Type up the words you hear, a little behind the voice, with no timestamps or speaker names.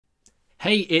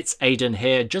Hey, it's Aidan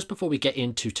here. Just before we get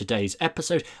into today's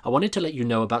episode, I wanted to let you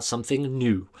know about something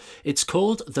new. It's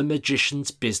called the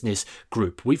Magician's Business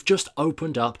Group. We've just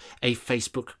opened up a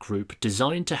Facebook group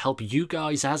designed to help you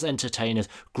guys as entertainers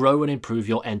grow and improve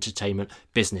your entertainment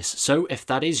business. So if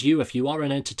that is you, if you are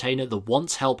an entertainer that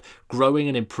wants help growing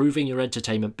and improving your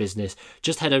entertainment business,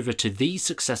 just head over to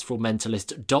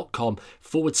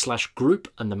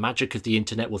thesuccessfulmentalist.com/group and the magic of the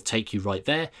internet will take you right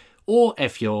there. Or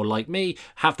if you're like me,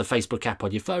 have the Facebook app on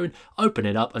your phone, open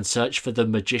it up and search for the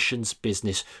Magician's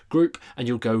Business Group and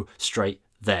you'll go straight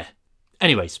there.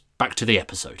 Anyways, back to the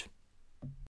episode.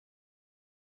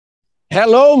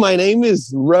 Hello, my name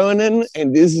is Ronan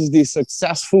and this is the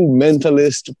Successful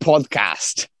Mentalist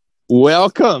podcast.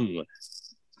 Welcome.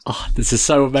 Oh, this is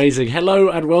so amazing. Hello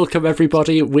and welcome,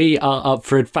 everybody. We are up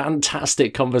for a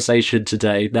fantastic conversation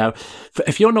today. Now,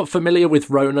 if you're not familiar with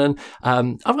Ronan,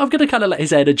 I'm going to kind of let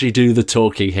his energy do the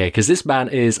talking here because this man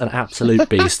is an absolute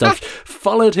beast. I've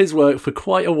followed his work for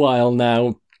quite a while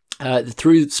now.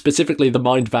 Through specifically the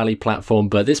Mind Valley platform,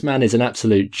 but this man is an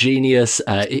absolute genius.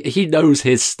 He knows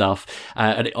his stuff,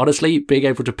 and honestly, being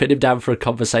able to pin him down for a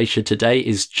conversation today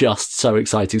is just so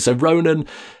exciting. So, Ronan,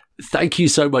 thank you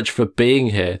so much for being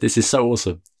here. This is so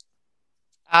awesome.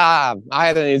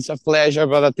 Aidan, it's a pleasure,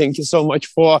 brother. Thank you so much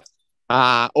for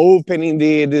opening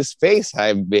the space.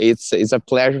 It's a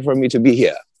pleasure for me to be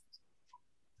here.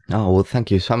 Oh, well,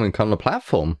 thank you for coming on the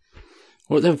platform.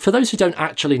 Well, for those who don't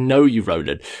actually know you,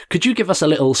 Ronan, could you give us a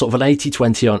little sort of an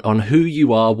 80-20 on who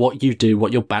you are, what you do,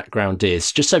 what your background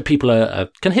is, just so people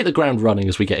can hit the ground running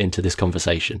as we get into this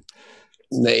conversation?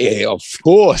 Of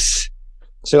course.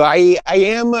 So I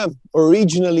am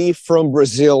originally from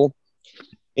Brazil,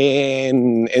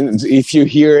 and if you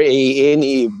hear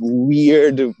any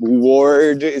weird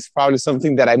word, it's probably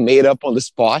something that I made up on the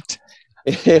spot.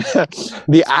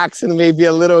 The accent may be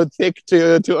a little thick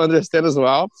to understand as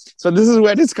well. So this is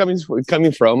where it's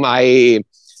coming from.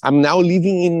 I'm now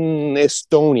living in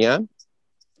Estonia,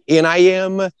 and I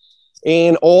am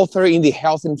an author in the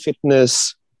health and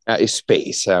fitness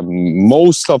space.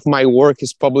 Most of my work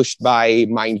is published by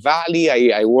Mind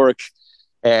Valley. I work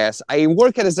as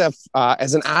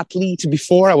an athlete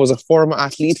before. I was a former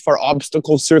athlete for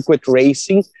obstacle circuit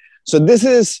racing. So this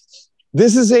is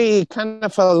a kind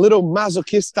of a little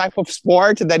masochist type of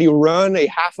sport that you run a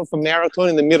half of a marathon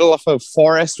in the middle of a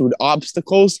forest with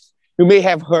obstacles. You may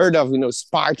have heard of,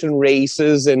 Spartan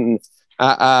races and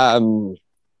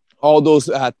all those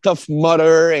Tough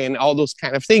Mudder and all those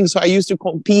kind of things. So I used to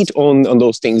compete on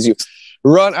those things. You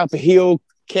run up a hill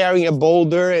carrying a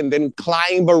boulder and then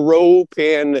climb a rope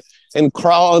and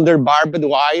crawl under barbed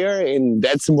wire. And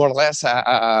that's more or less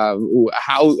how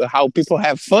people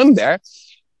have fun there.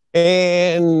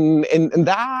 And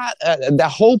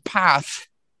that whole path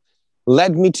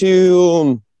led me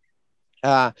to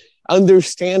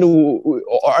understand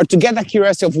or to get that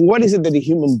curiosity of what is it that the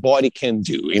human body can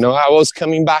do. I was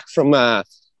coming back from a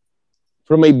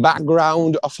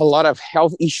background of a lot of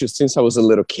health issues since I was a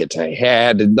little kid. I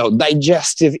had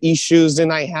digestive issues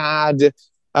and I had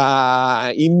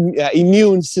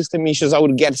immune system issues. I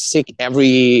would get sick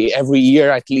every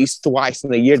year, at least twice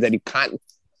in a year, that you can't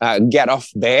get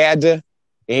off bed,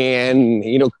 and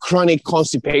chronic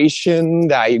constipation.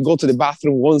 You go to the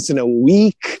bathroom once in a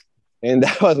week, and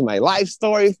that was my life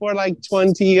story for like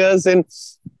 20 years, and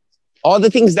all the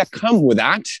things that come with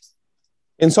that.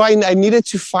 And so I needed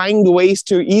to find ways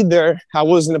to I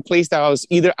was in a place that I was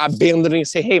either abandoning,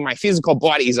 say, hey, my physical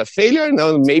body is a failure,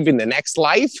 maybe in the next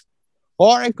life,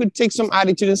 or I could take some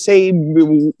attitude and say,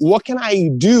 what can I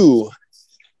do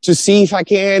to see if I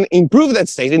can improve that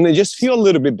state and just feel a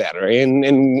little bit better.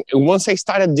 And once I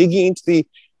started digging into the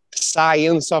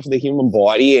science of the human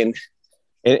body and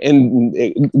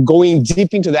going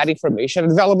deep into that information, I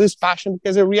developed this passion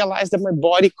because I realized that my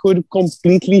body could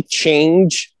completely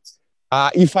change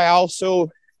if I also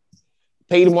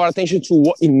paid more attention to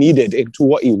what it needed and to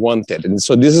what it wanted. And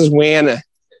so this is when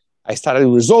I started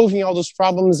resolving all those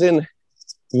problems and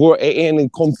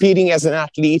competing as an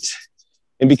athlete.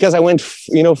 And because I went,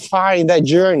 far in that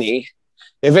journey,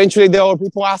 eventually there were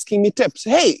people asking me tips.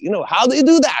 Hey, how do you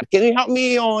do that? Can you help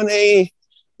me on a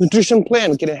nutrition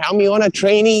plan? Can you help me on a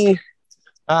training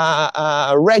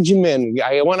regimen?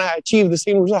 I want to achieve the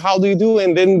same result. How do you do?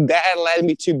 And then that led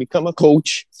me to become a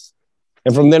coach.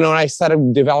 And from then on, I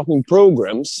started developing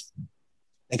programs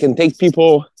that can take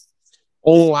people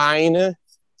online,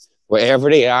 wherever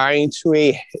they are, into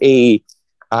a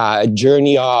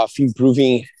journey of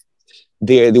improving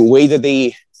the way that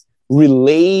they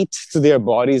relate to their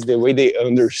bodies, the way they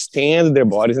understand their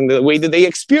bodies, and the way that they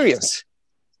experience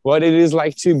what it is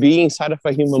like to be inside of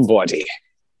a human body.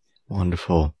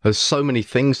 Wonderful. There's so many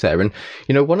things there. And,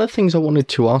 one of the things I wanted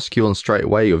to ask you on straight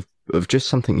away of just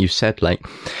something you said, like,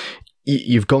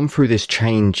 you've gone through this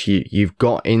change. You've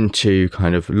got into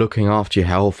kind of looking after your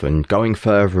health and going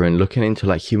further and looking into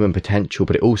like human potential.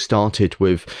 But it all started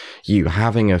with you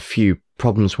having a few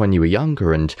problems when you were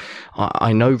younger. And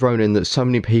I know, Ronan, that so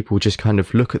many people just kind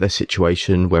of look at their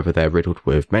situation, whether they're riddled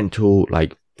with mental,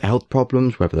 like, health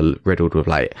problems, whether they're riddled with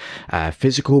like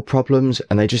physical problems,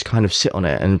 and they just kind of sit on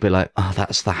it and be like, oh,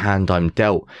 that's the hand I'm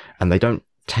dealt, and they don't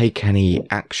take any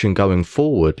action going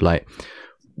forward. Like,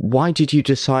 why did you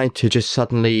decide to just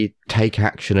suddenly take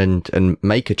action and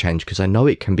make a change? Because I know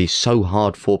it can be so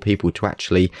hard for people to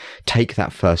actually take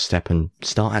that first step and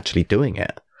start actually doing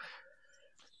it.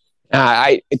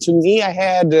 To me, I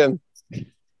had,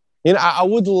 I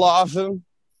would love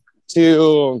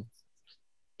to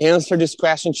answer this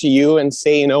question to you and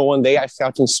say, one day I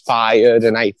felt inspired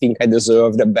and I think I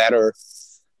deserved a better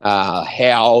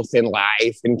health and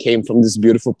life and came from this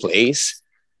beautiful place.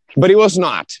 But it was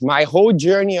not. My whole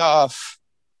journey of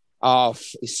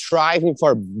striving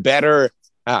for better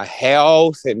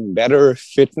health and better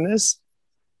fitness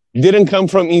didn't come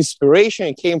from inspiration.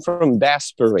 It came from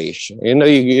desperation.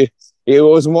 It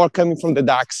was more coming from the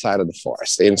dark side of the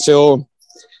force. And so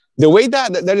the way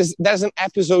that there's an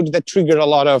episode that triggered a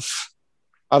lot of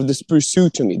this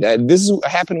pursuit to me. That this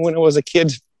happened when I was a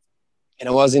kid, and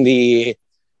I was in the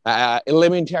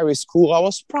elementary school. I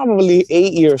was probably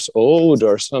 8 years old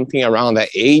or something around that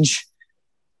age.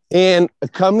 And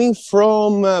coming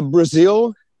from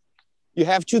Brazil, you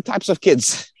have two types of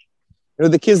kids.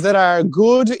 The kids that are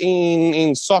good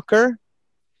in soccer,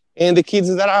 and the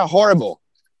kids that are horrible.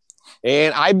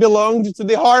 And I belonged to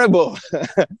the horrible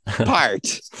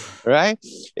part, right?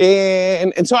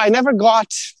 And so I never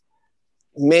got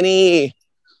many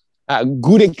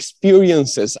good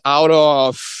experiences out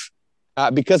of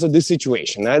because of this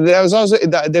situation. There's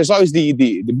always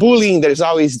the bullying. There's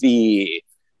always the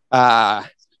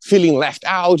feeling left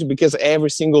out because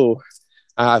every single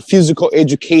physical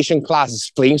education class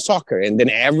is playing soccer, and then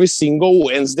every single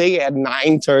Wednesday at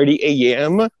 9:30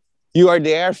 a.m. you are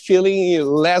there feeling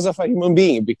less of a human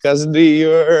being because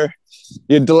you're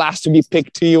the last to be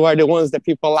picked. You are the ones that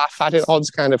people laugh at and all these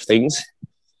kind of things.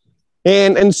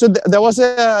 And so there was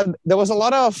a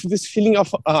lot of this feeling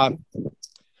of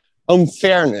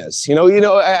unfairness.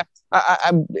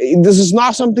 This is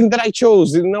not something that I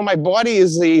chose. My body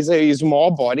is a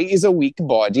small body, is a weak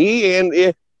body, and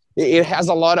it has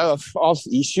a lot of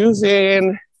issues,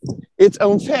 and it's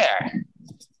unfair.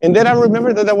 And then I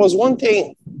remember that there was one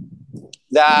thing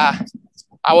that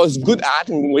I was good at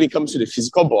when it comes to the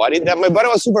physical body, that my body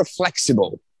was super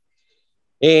flexible.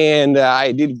 And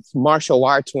I did martial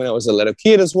arts when I was a little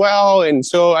kid as well. And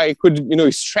so I could,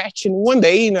 stretch. And one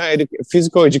day, I had a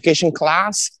physical education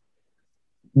class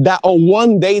that on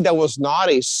one day that was not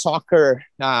a soccer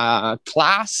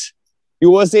class, it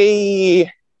was a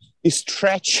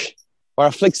stretch or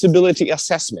a flexibility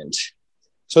assessment.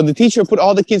 So the teacher put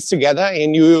all the kids together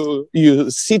and you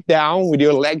sit down with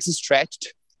your legs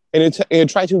stretched and you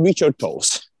try to reach your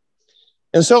toes.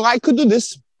 And so I could do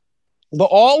this, but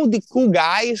all the cool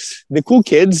guys, the cool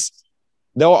kids,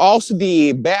 they were also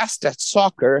the best at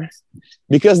soccer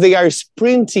because they are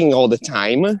sprinting all the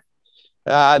time.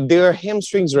 Their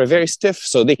hamstrings are very stiff,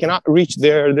 so they cannot reach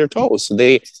their toes. So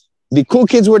the cool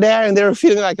kids were there and they were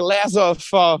feeling like less of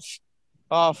a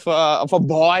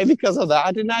boy because of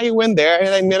that. And I went there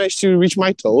and I managed to reach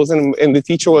my toes, and the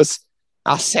teacher was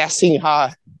assessing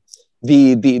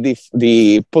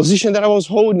the position that I was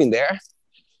holding there.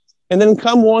 And then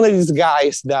come one of these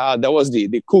guys that was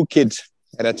the cool kid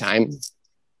at the time.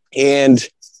 And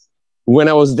when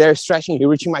I was there stretching, he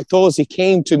reaching my toes, he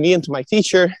came to me and to my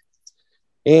teacher.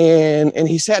 And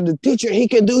he said, the teacher, he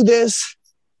can do this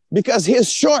because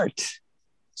he's short.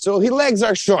 So his legs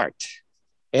are short.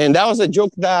 And that was a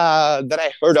joke that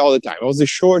I heard all the time. I was the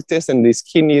shortest and the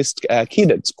skinniest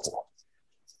kid at school.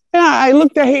 Yeah, I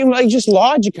looked at him like just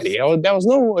logically. There was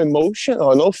no emotion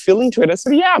or no feeling to it. I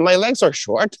said, yeah, my legs are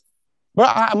short,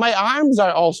 but my arms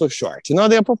are also short.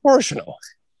 They're proportional.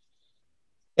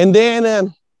 And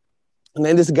then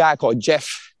this guy called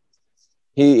Jeff,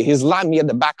 he slapped me at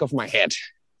the back of my head.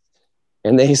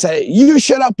 And then he said, you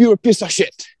shut up, you're a piece of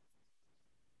shit.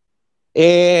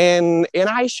 And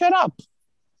I shut up.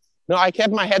 I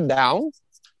kept my head down.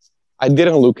 I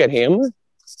didn't look at him.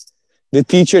 The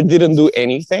teacher didn't do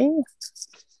anything.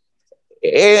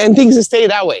 And things stayed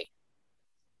that way.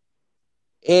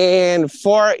 And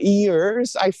for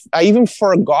years, I even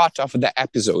forgot of the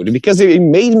episode because it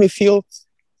made me feel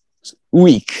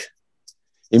weak.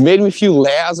 It made me feel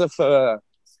less of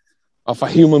a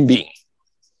human being.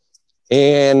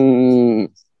 And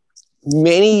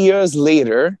many years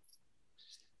later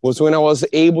was when I was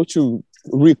able to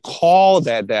recall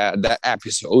that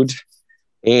episode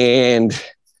and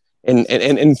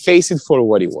face it for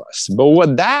what it was. But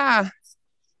what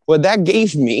that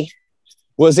gave me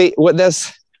was a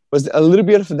little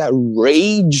bit of that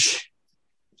rage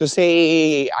to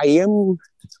say I'm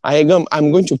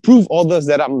going to prove others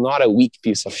that I'm not a weak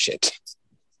piece of shit.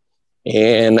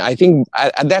 And I think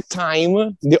at that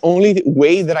time, the only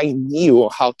way that I knew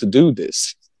how to do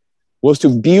this was to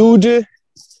build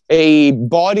a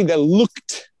body that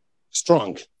looked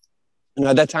strong. And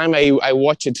at that time, I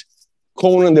watched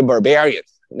Conan the Barbarian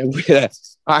with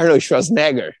Arnold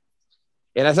Schwarzenegger.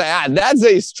 And I said, that's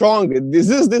a strong, this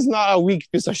is not a weak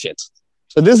piece of shit.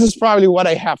 So this is probably what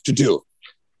I have to do.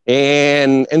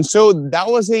 And so that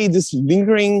was this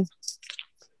lingering,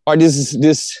 or this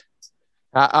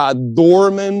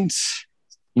dormant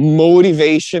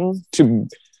motivation to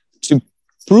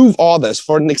prove others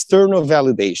for an external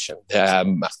validation.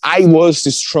 I was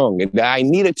strong, and I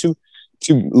needed to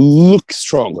look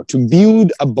stronger, to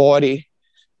build a body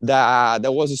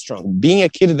that was strong. Being a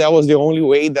kid, that was the only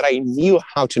way that I knew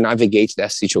how to navigate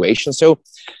that situation. So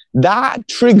that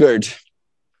triggered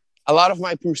a lot of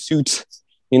my pursuits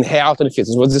in health and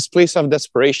fitness. It was this place of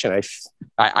desperation.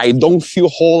 I don't feel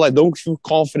whole. I don't feel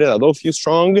confident. I don't feel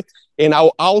strong. And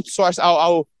I'll outsource,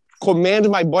 I'll command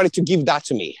my body to give that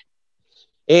to me.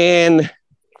 And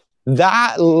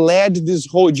that led this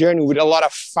whole journey with a lot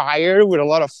of fire, with a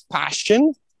lot of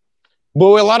passion, but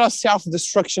with a lot of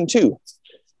self-destruction too.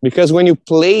 Because when you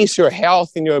place your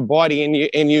health in your body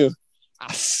and you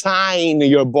assign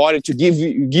your body to give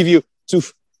you to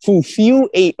fulfill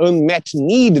a unmet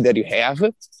need that you have,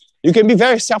 you can be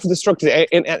very self-destructive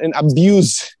and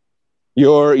abuse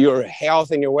your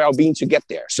health and your well-being to get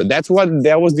there. So that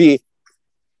was the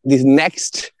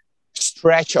next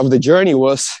stretch of the journey,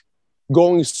 was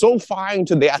going so far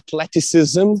into the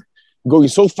athleticism, going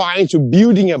so far into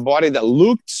building a body that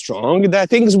looked strong that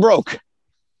things broke.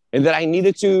 And that I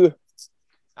needed to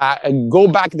go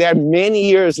back there many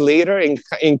years later and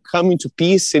come into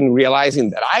peace in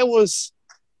realizing that I was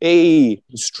a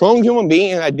strong human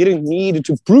being and I didn't need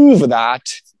to prove that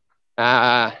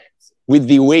with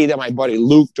the way that my body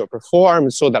looked or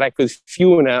performed, so that I could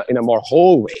feel in a more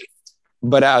whole way.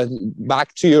 But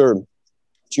back to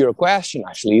your question,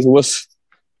 actually, it was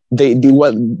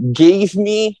what gave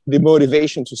me the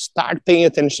motivation to start paying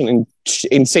attention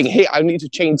and saying, hey, I need to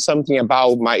change something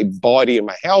about my body and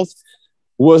my health,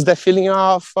 was the feeling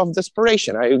of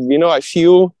desperation. I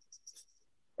feel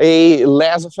a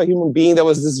less of a human being. There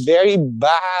was this very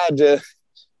bad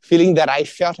feeling that I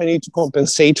felt I need to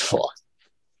compensate for.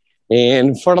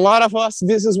 And for a lot of us,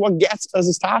 this is what gets us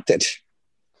started.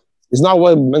 It's not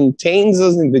what maintains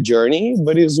us in the journey,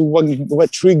 but it's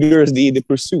what triggers the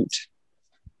pursuit.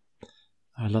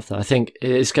 I love that. I think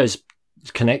this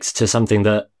connects to something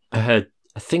that I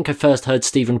think I first heard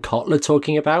Stephen Kotler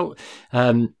talking about.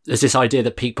 There's this idea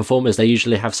that peak performers, they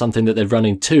usually have something that they're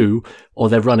running to or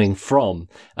they're running from.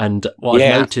 And what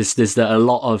I've noticed is that a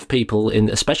lot of people,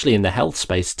 especially in the health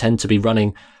space, tend to be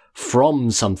running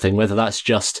from something, whether that's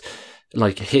just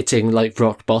like hitting like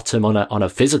rock bottom on a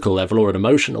physical level or an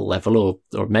emotional level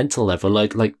or mental level,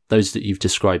 like those that you've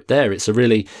described there. It's a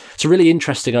really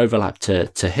interesting overlap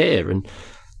to hear. And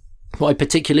what I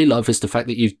particularly love is the fact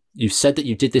that you've said that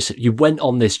you did this, you went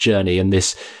on this journey and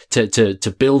this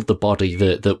to build the body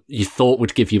that you thought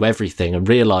would give you everything, and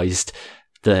realized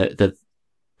that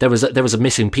there was a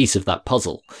missing piece of that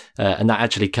puzzle, and that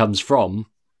actually comes from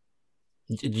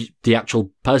the actual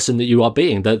person that you are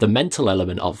being, the mental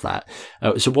element of that.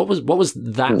 So what was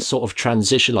that sort of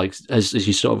transition like as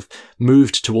you sort of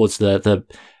moved towards the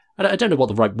I don't know what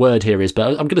the right word here is, but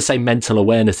I'm going to say mental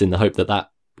awareness in the hope that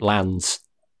lands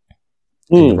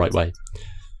in the right way.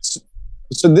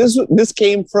 So this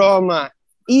came from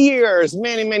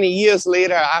many years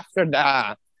later, after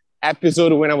the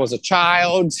episode when I was a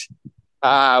child,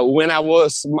 when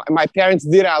my parents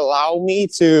didn't allow me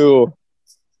to.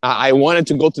 I wanted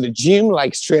to go to the gym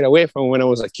like straight away from when I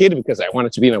was a kid, because I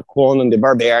wanted to be a Conan the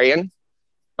Barbarian.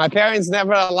 My parents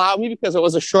never allowed me because I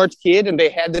was a short kid, and they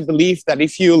had the belief that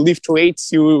if you lift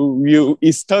weights,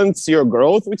 it stunts your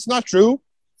growth, which is not true.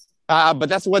 But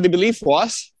that's what the belief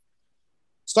was.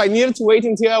 So I needed to wait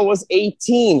until I was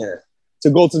 18 to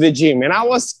go to the gym. And I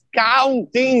was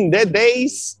counting the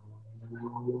days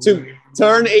to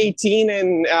turn 18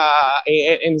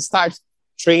 and start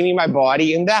training my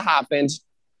body. And that happened.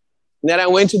 And then I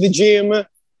went to the gym.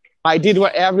 I did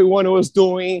what everyone was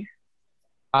doing.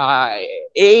 I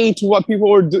ate what people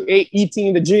were eating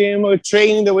in the gym, or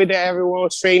training the way that everyone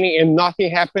was training, and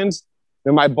nothing happened.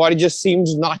 And my body just seemed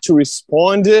not to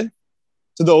respond to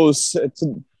those,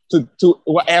 to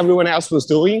what everyone else was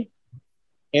doing.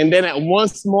 And then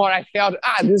once more, I felt,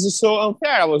 this is so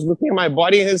unfair. I was looking at my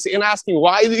body and asking,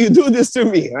 why do you do this to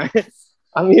me?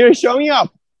 I'm here showing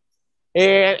up.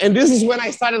 And this is when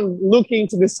I started looking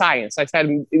into the science. I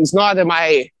said, it's not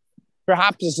that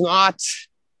perhaps it's not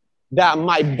that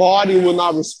my body will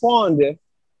not respond.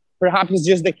 Perhaps it's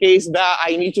just the case that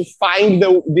I need to find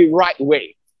the right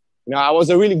way. I was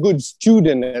a really good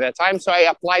student at that time, so I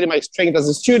applied my strength as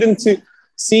a student to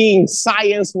seeing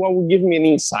science, what would give me an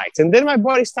insight. And then my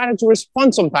body started to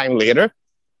respond some time later.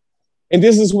 And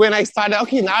this is when I started,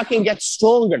 okay, now I can get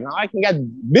stronger. Now I can get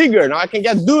bigger. Now I can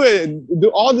do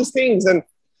all these things, and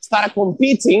started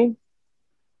competing.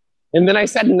 And then I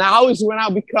said, now is when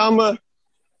I'll become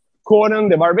Conan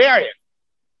the Barbarian.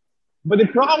 But the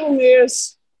problem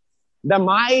is that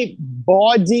my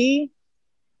body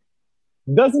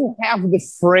doesn't have the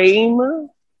frame,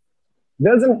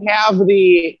 doesn't have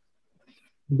the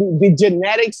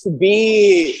genetics to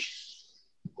be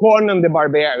Conan the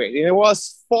Barbarian. It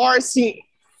was forcing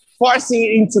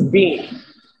it into being.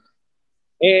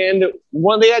 And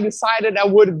one day I decided I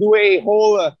would do a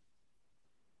whole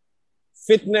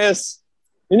fitness,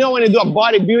 when you do a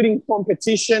bodybuilding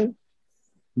competition,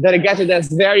 that I get to this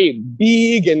very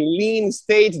big and lean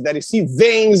state, that you see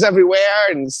veins everywhere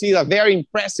and you see a very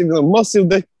impressive muscle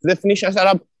definition. I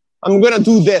said, I'm going to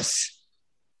do this.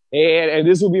 And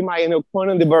this will be my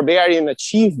Conan the Barbarian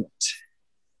achievement.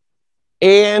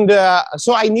 And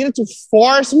so I needed to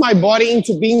force my body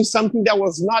into being something that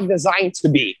was not designed to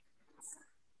be.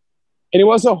 And it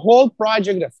was a whole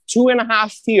project of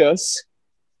 2.5 years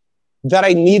that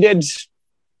I needed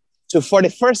to, for the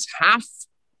first half,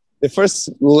 the first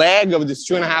leg of this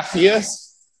 2.5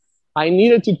 years, I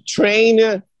needed to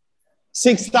train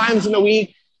 6 times in a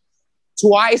week,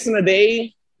 twice in a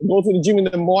day, go to the gym in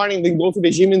the morning, then go to the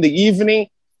gym in the evening,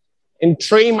 and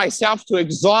train myself to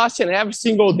exhaustion every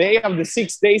single day of the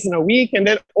 6 days in a week, and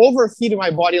then overfeed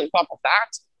my body on top of that.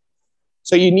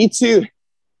 So you need to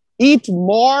eat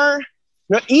more.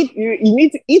 You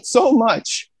need to eat so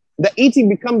much that eating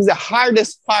becomes the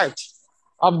hardest part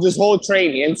of this whole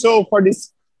training. And so for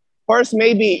this first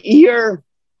maybe year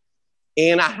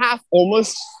and a half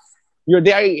almost, you're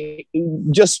there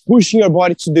just pushing your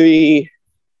body to the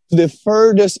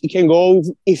furthest it can go,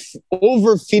 if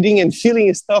overfeeding and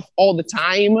feeling stuff all the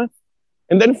time.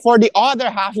 And then for the other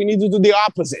half, you need to do the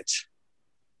opposite.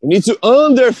 You need to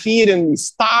underfeed and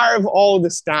starve all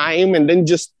this time, and then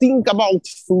just think about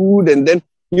food. And then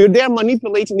you're there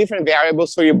manipulating different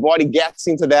variables, so your body gets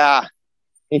into that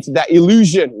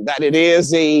illusion that it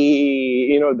is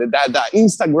that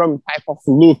Instagram type of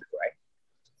look, right?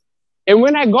 And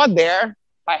when I got there,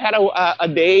 I had a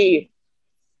day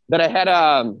that I had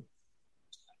a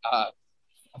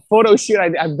photo shoot.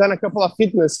 I've done a couple of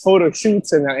fitness photo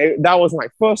shoots, and that was my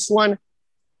first one.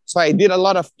 So I did a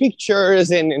lot of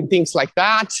pictures and things like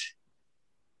that.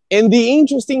 And the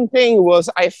interesting thing was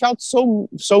I felt so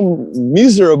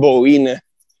miserable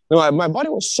my body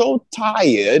was so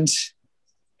tired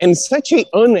and such an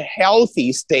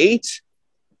unhealthy state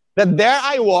that there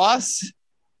I was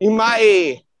in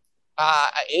my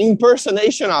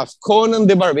impersonation of Conan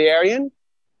the Barbarian,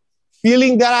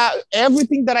 feeling that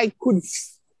everything that I could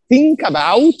think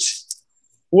about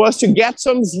was to get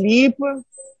some sleep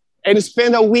and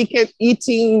spend a weekend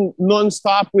eating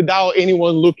nonstop without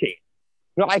anyone looking.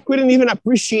 I couldn't even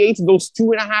appreciate those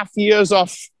 2.5 years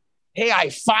of, hey, I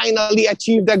finally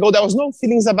achieved that goal. There was no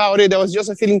feelings about it. There was just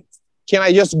a feeling, can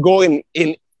I just go and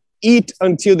eat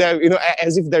until there,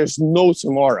 as if there's no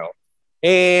tomorrow.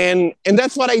 And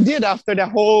that's what I did after the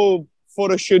whole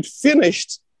photo shoot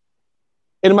finished.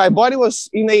 And my body was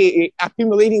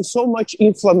accumulating so much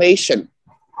inflammation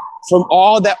from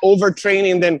all that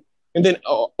overtraining and then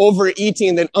overeating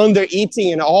and then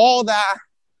undereating and all that,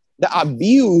 the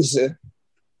abuse,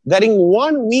 that in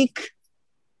 1 week,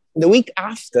 the week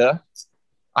after,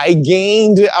 I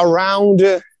gained around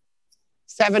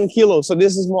 7 kilos. So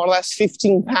this is more or less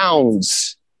 15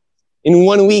 pounds in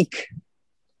 1 week.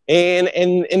 And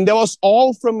that was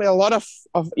all from a lot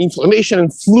of inflammation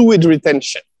and fluid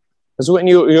retention. Because when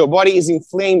your body is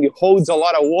inflamed, it holds a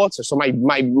lot of water. So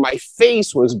my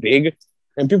face was big,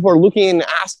 and people were looking and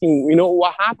asking,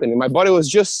 what happened? And my body was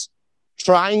just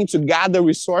trying to gather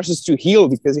resources to heal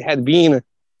because it had been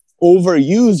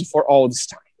overused for all this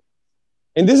time.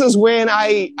 And this is when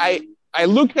I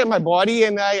looked at my body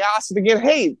and I asked it again,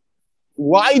 hey,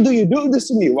 why do you do this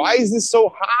to me? Why is this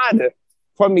so hard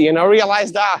for me? And I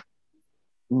realized that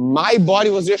my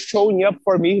body was just showing up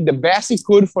for me the best it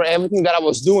could for everything that I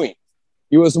was doing.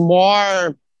 It was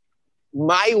more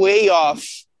my way of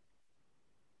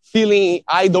feeling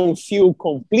I don't feel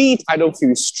complete, I don't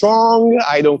feel strong,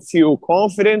 I don't feel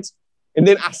confident, and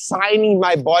then assigning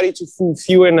my body to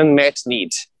fulfill an unmet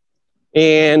need.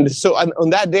 And so on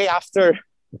that day after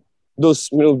those,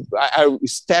 I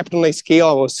stepped on a scale,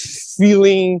 I was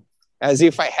feeling as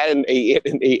if I had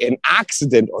an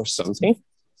accident or something,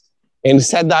 and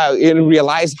said that and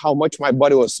realized how much my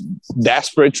body was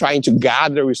desperate, trying to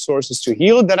gather resources to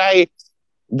heal, that I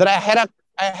had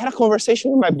a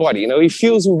conversation with my body. It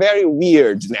feels very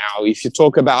weird now if you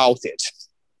talk about it,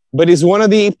 but it's one of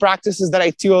the practices that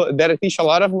I teach a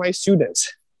lot of my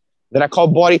students, that I call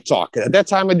body talk. At that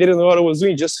time, I didn't know what I was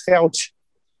doing, just felt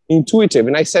intuitive.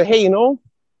 And I said, hey,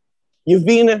 you've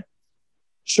been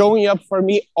showing up for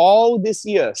me all these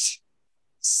years,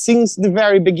 since the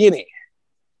very beginning.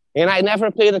 And I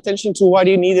never paid attention to what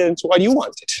you needed and to what you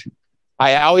wanted.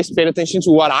 I always paid attention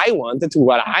to what I wanted, to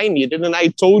what I needed, and I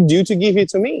told you to give it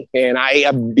to me. And I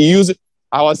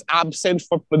was absent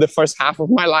for the first half of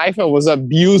my life. I was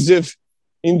abusive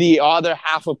in the other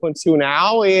half up until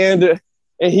now. And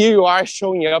here you are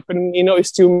showing up and,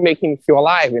 still making me feel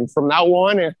alive. And from now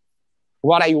on,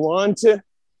 what I want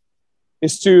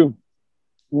is to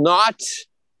not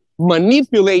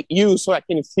manipulate you so I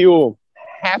can feel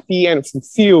happy and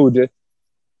fulfilled,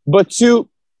 but to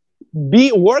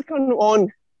work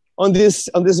on this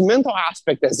mental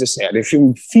aspect, as you said. If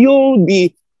you feel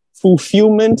the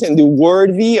fulfillment and the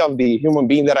worthy of the human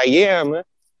being that I am,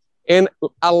 and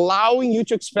allowing you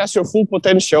to express your full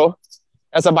potential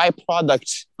as a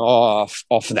byproduct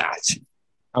of that.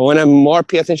 I want to more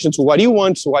pay attention to what you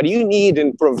want, to what you need,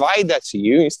 and provide that to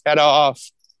you instead of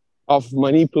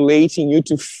manipulating you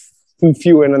to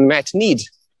fulfill an unmet need.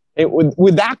 And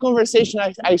with that conversation,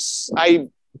 I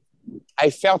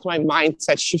felt my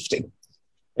mindset shifting.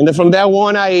 And then from there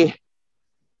on, I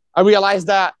realized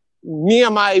that me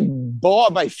and my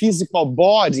physical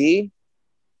body,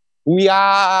 we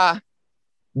are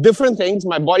different things.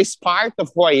 My body is part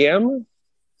of who I am,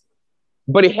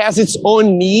 but it has its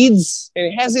own needs and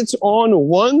it has its own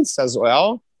wants as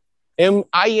well. And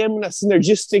I am in a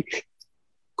synergistic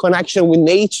connection with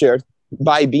nature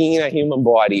by being a human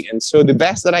body. And so the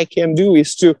best that I can do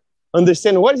is to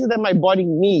understand, what is it that my body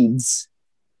needs?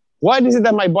 What is it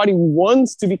that my body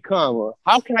wants to become?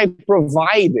 How can I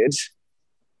provide it?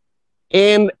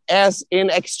 And as in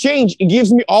exchange, it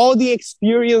gives me all the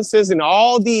experiences and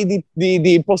all the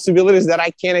possibilities that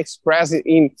I can express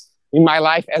in my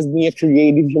life as being a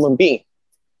creative human being.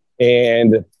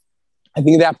 And I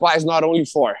think that applies not only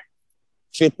for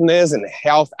fitness and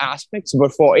health aspects,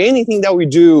 but for anything that we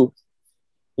do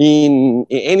in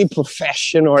any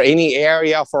profession or any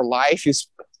area of our life.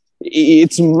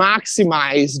 It's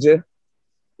maximized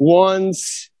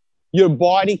once your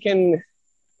body can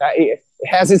it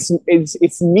has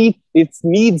its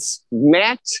needs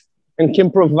met and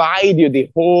can provide you the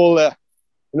whole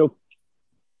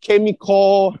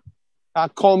chemical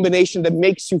combination that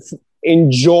makes you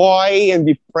enjoy and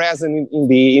be present in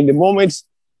the moments,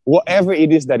 whatever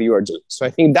it is that you are doing. So I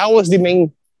think that was the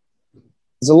main.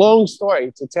 It's a long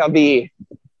story to tell the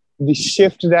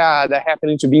shift that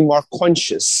happened to being more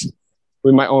conscious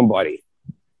with my own body.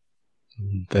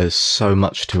 There's so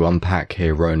much to unpack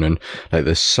here, Ronan.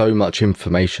 There's so much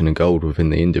information and gold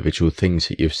within the individual things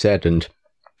that you've said. And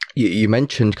you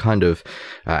mentioned kind of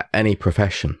any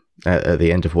profession at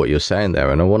the end of what you're saying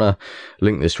there. And I want to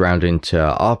link this round into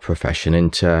our profession,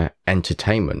 into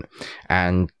entertainment.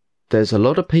 And there's a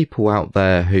lot of people out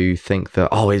there who think that,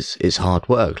 it's hard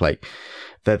work.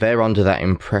 They're under that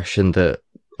impression that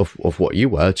of what you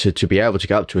were, to be able to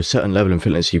get up to a certain level of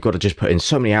fitness, you've got to just put in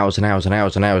so many hours and hours and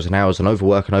hours and hours and hours and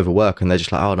overwork. And they're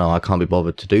just like, oh no, I can't be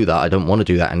bothered to do that. I don't want to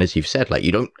do that. And as you've said,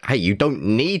 you don't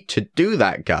need to do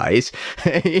that, guys.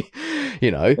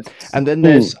 And then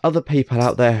there's other people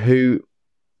out there who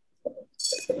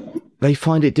they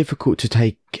find it difficult to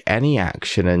take any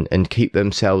action and keep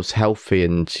themselves healthy.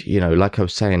 And, like I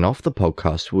was saying off the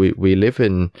podcast, we live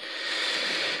in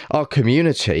our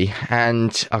community,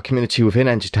 and our community within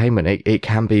entertainment, it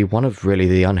can be one of really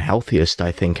the unhealthiest,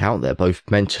 I think, out there, both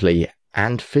mentally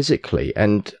and physically.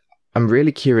 And I'm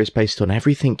really curious, based on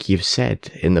everything you've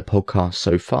said in the podcast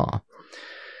so far,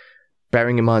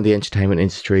 bearing in mind the entertainment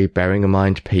industry, bearing in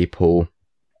mind people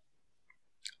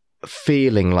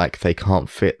feeling like they can't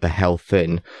fit the health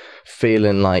in,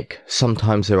 feeling like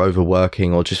sometimes they're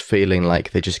overworking, or just feeling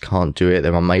like they just can't do it,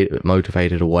 they're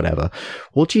unmotivated or whatever.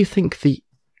 What do you think the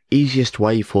easiest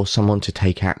way for someone to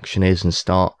take action is, and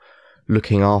start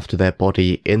looking after their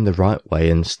body in the right way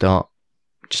and start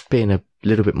just being a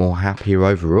little bit more happier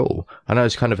overall? I know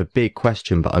it's kind of a big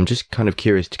question, but I'm just kind of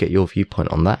curious to get your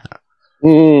viewpoint on that.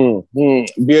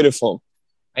 Beautiful.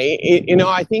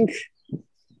 I think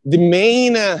the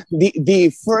main,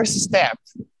 the first step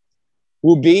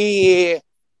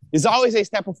is always a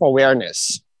step of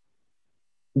awareness.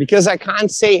 Because I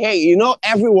can't say, hey,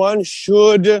 everyone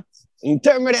should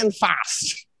intermittent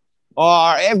fast,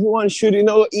 or everyone should,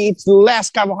 eat less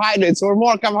carbohydrates or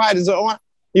more carbohydrates.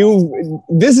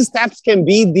 These steps can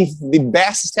be the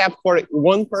best step for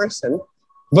one person,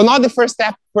 but not the first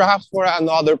step, perhaps, for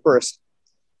another person.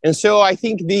 And so I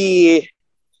think the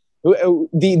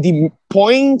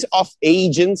point of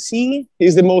agency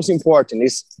is the most important.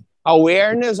 Is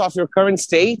awareness of your current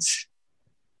state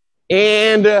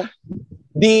and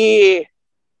the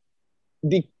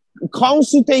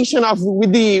consultation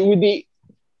with the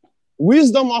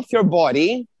wisdom of your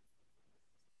body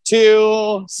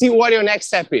to see what your next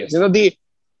step is. The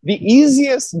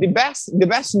easiest, the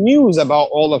best news about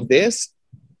all of this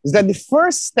is that the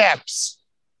first steps,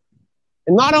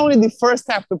 and not only the first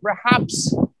step, but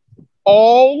perhaps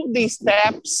all the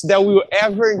steps that we will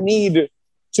ever need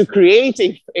to create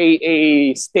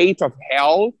a state of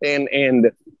health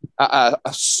and a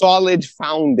solid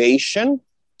foundation,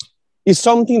 is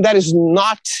something that is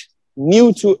not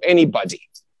new to anybody.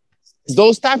 It's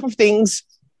those type of things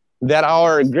that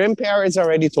our grandparents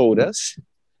already told us,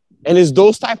 and it's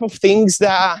those type of things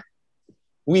that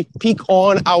we pick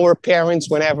on our parents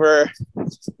whenever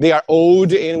they are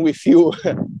old and we feel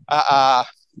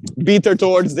bitter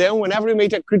towards them. Whenever we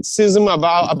make a criticism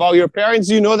about your parents,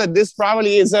 you know that this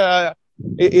probably is a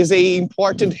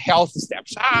important health step.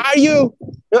 Are you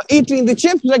eating the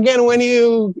chips again when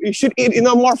you should eat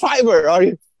more fiber?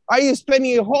 Are you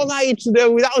spending a whole night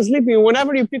without sleeping?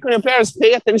 Whenever you pick on your parents,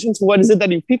 pay attention to what is it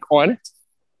that you pick on.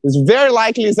 It's very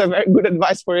likely it's a very good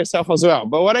advice for yourself as well.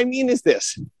 But what I mean is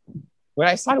this. When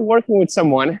I start working with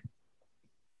someone,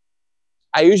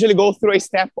 I usually go through a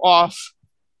step of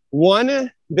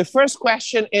one. The first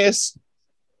question is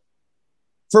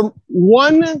from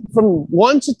 1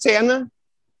 to 10,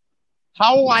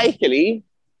 how likely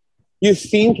you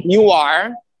think you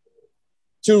are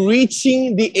to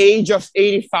reaching the age of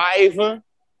 85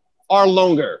 or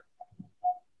longer?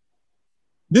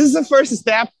 This is the first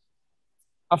step,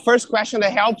 a first question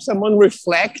that helps someone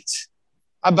reflect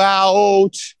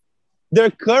about their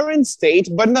current state,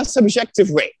 but in a subjective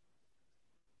way.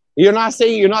 You're not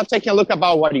taking a look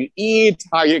about what you eat,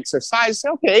 how you exercise.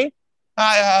 Okay,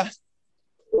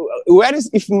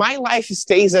 if my life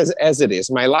stays as it is,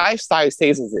 my lifestyle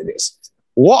stays as it is,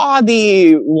 what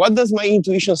does my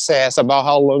intuition says about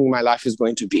how long my life is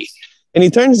going to be? And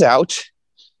it turns out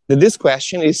that this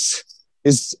question is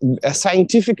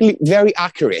scientifically very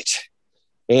accurate.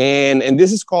 And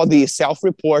this is called the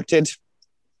self-reported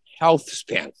health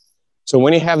span. So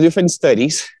when you have different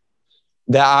studies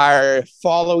that are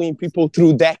following people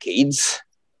through decades,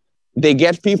 they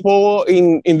get people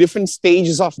in different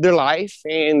stages of their life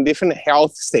and different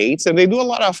health states, and they do a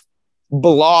lot of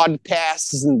blood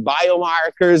tests and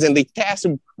biomarkers, and they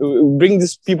bring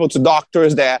these people to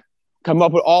doctors that come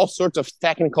up with all sorts of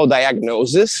technical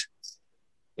diagnoses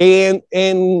and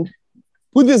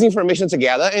put this information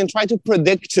together and try to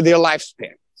predict their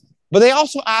lifespan. But they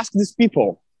also ask these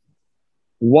people,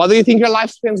 what do you think your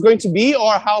lifespan is going to be,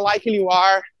 or how likely you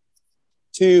are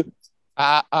to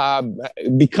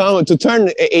turn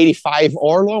 85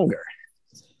 or longer?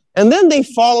 And then they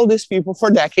follow these people for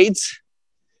decades.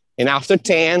 And after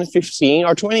 10, 15,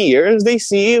 or 20 years, they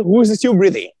see who is still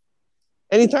breathing.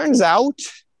 And it turns out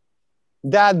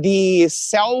that the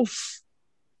self-rated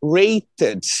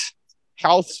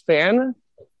health span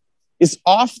is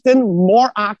often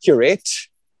more accurate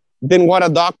than what a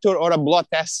doctor or a blood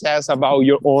test says about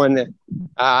your own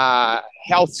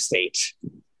health state.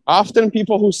 Often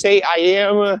people who say, I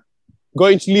am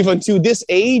going to live until this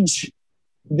age,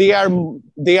 they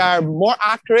are more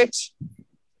accurate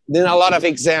than a lot of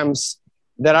exams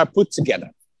that are put together.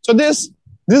 So this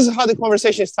is how the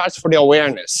conversation starts for the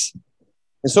awareness.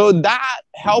 And so that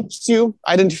helps you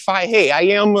identify, hey, I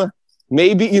am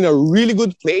maybe in a really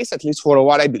good place, at least for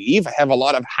what I believe. I have a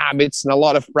lot of habits and a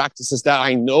lot of practices that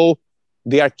I know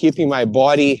they are keeping my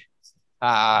body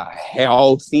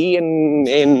healthy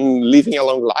and living a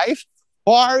long life.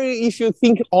 Or if you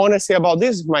think honestly about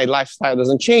this, if my lifestyle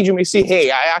doesn't change, you may see, hey,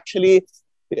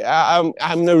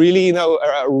 I'm really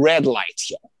a red light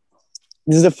here.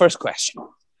 This is the first question.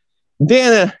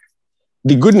 Then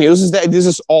the good news is that this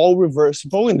is all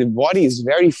reversible and the body is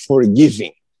very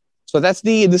forgiving. So that's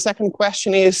the second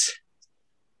question is,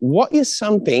 what is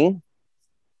something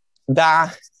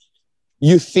that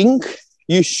you think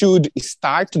you should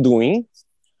start doing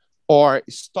or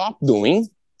stop doing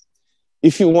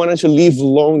if you wanted to live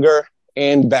longer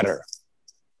and better?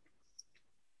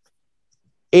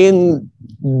 And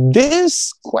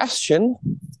this question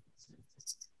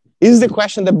is the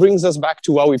question that brings us back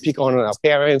to what we pick on our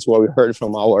parents, what we heard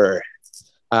from our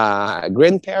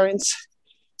grandparents,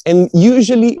 and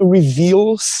usually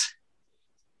reveals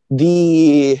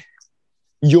your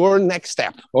next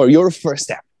step or your first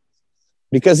step,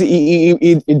 because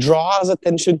it draws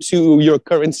attention to your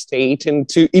current state and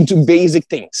into basic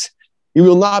things. It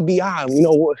will not be,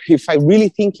 if I really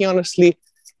thinking honestly,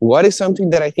 what is something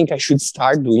that I think I should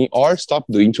start doing or stop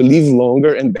doing to live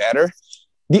longer and better?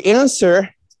 The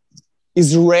answer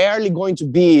is rarely going to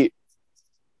be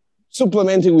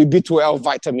supplementing with B12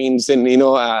 vitamins and,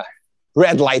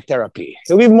 red light therapy.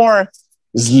 It'll be more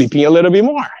sleeping a little bit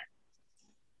more,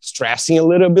 stressing a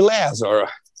little bit less,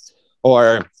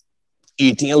 or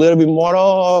eating a little bit more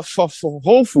of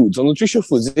whole foods or nutritional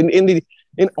foods.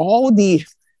 In all the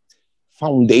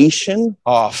foundation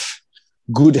of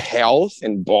good health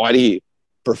and body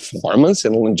performance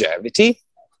and longevity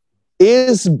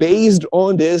is based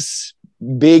on these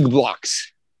big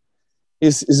blocks.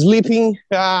 Is sleeping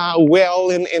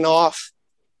well and enough,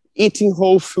 eating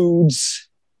whole foods,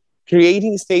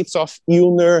 creating states of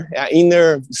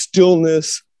inner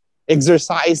stillness,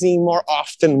 exercising more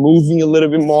often, moving a little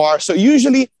bit more. So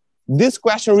usually this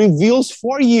question reveals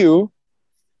for you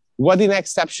what the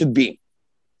next step should be.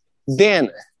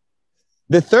 Then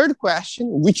the third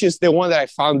question, which is the one that I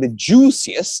found the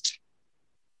juiciest,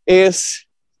 is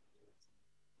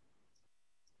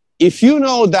if you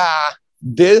know that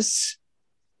this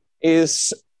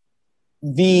is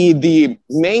the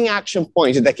main action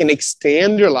point that can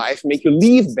extend your life, make you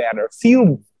live better,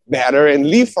 feel better, and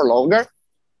live for longer,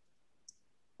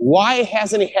 why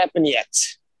hasn't it happened yet?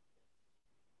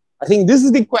 I think this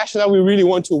is the question that we really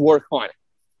want to work on.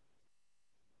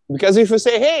 Because if you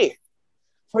say, hey,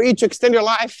 for you to extend your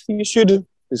life, you should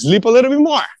sleep a little bit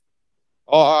more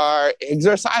or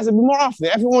exercise a bit more often.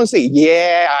 Everyone will say,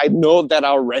 yeah, I know that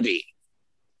already.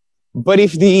 But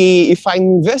if I'm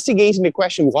investigating the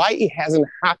question why it hasn't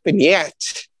happened yet,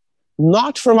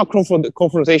 not from a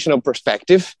confrontational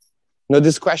perspective,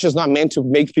 this question is not meant to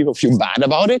make people feel bad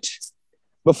about it,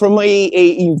 but from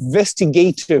a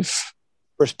investigative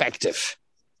perspective.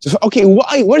 So, okay,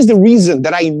 why? What is the reason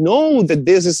that I know that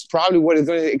this is probably what is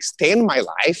going to extend my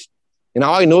life? And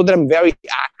now I know that I'm very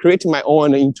accurate in my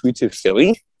own intuitive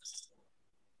feeling.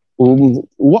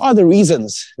 What are the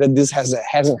reasons that this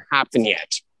hasn't happened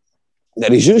yet?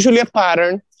 There is usually a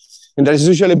pattern, and there is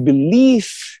usually a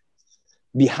belief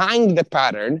behind the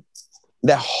pattern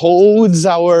that holds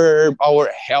our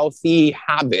healthy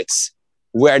habits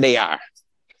where they are.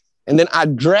 And then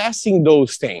addressing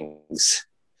those things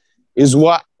is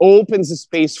what opens the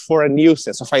space for a new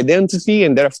sense of identity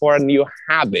and therefore a new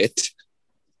habit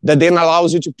that then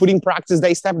allows you to put in practice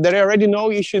that step that you already know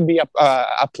you should be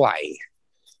applying.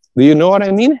 Do you know what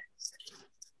I mean?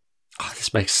 Oh,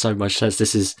 this makes so much sense.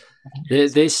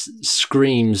 This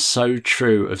screams so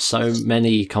true of so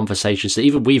many conversations that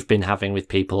even we've been having with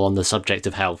people on the subject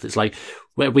of health. It's like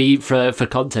where for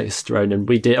context, Ronan,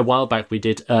 we did a while back, we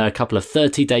did a couple of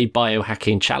 30-day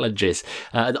biohacking challenges.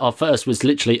 Our first was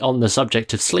literally on the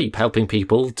subject of sleep, helping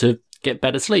people to get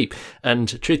better sleep.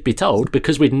 And truth be told,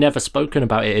 because we'd never spoken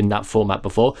about it in that format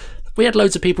before, we had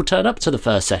loads of people turn up to the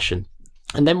first session.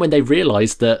 And then when they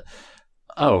realised that,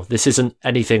 oh, this isn't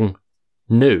anything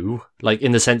new, like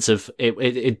in the sense of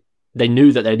they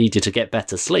knew that they needed to get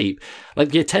better sleep, like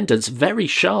the attendance very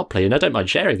sharply, and I don't mind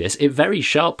sharing this, it very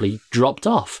sharply dropped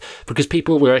off because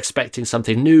people were expecting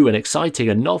something new and exciting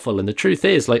and novel. And the truth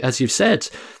is, like, as you've said,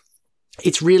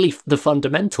 it's really the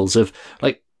fundamentals of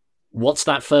like, what's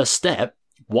that first step?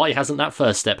 Why hasn't that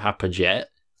first step happened yet?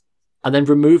 And then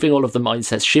removing all of the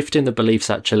mindsets, shifting the beliefs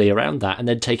actually around that, and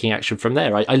then taking action from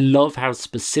there. I love how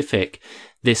specific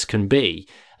this can be.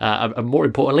 And more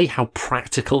importantly, how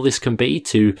practical this can be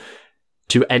to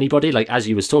anybody. Like, as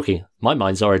you was talking, my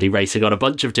mind's already racing on a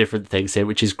bunch of different things here,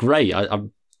 which is great.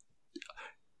 I'm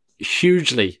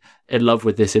hugely in love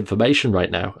with this information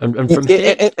right now. And from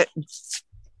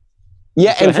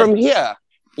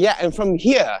from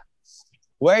here,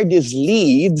 where this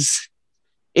leads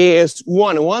is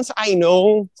once I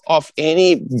know of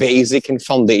any basic and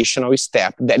foundational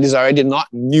step that is already not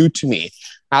new to me,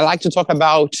 I like to talk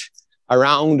about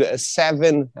around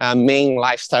 7 main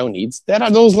lifestyle needs. That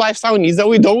are those lifestyle needs that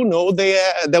we don't know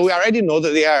that we already know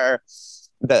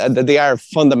that they are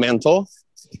fundamental.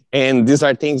 And these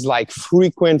are things like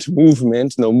frequent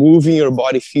movement, moving your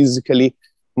body physically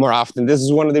more often. This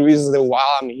is one of the reasons that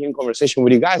while I'm here in conversation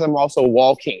with you guys, I'm also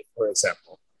walking, for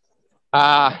example.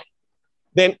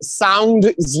 Then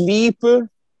sound sleep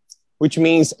which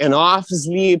means enough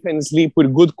sleep and sleep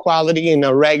with good quality in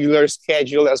a regular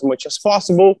schedule as much as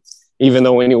possible. Even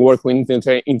though when you work with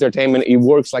entertainment, it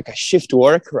works like a shift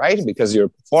work, right? Because your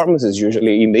performance is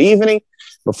usually in the evening,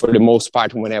 but for the most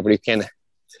part, whenever you can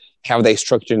have that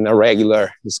structure in a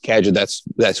regular schedule,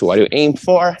 that's what you aim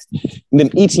for. And then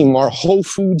eating more whole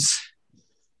foods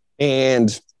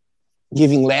and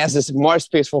giving more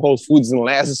space for whole foods and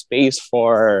less space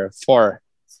for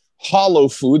hollow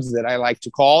foods that I like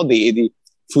to call the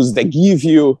foods that give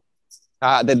you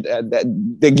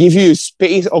that give you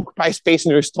space, occupy space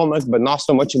in your stomach, but not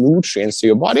so much nutrients to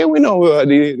your body. We know what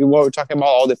we're talking about,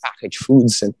 all the packaged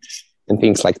foods and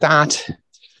things like that.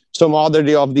 Some other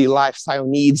of the lifestyle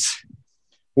needs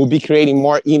will be creating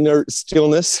more inner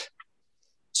stillness.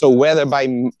 So whether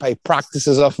by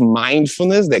practices of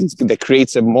mindfulness that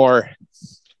creates a more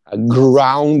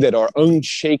grounded or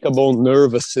unshakable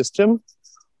nervous system,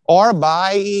 or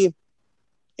by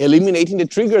eliminating the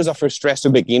triggers of your stress to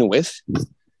begin with.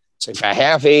 So if I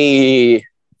have a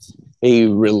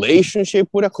relationship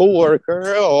with a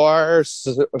coworker or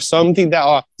something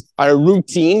that a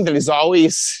routine that is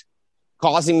always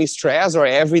causing me stress, or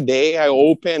every day I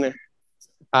open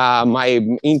my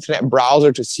internet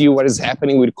browser to see what is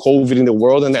happening with COVID in the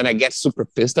world, and then I get super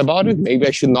pissed about it. Maybe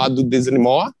I should not do this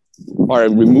anymore, or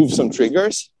remove some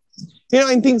triggers,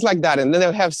 and things like that. And then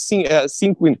I have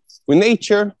sync with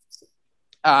nature,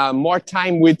 more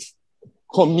time with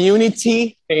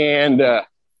community, and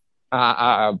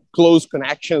close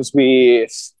connections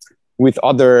with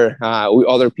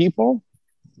other people.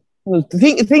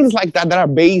 Things like that are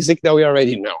basic that we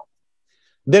already know.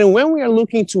 Then when we are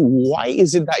looking to why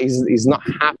is it that is not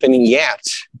happening yet,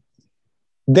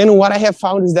 then what I have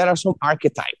found is there are some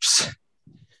archetypes.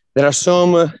 There are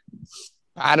some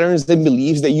patterns and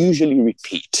beliefs that usually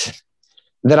repeat.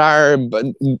 I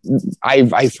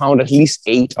found at least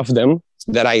 8 of them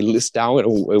that I list down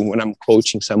when I'm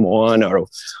coaching someone, or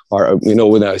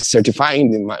when I'm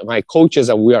certifying my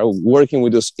coaches. We are working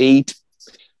with those 8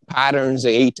 patterns,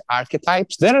 8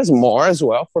 archetypes. There is more as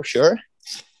well, for sure.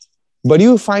 But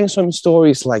you find some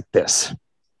stories like this.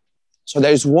 So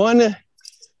there's one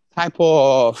type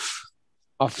of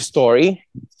story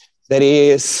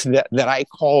that I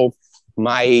call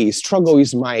my struggle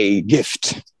is my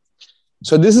gift.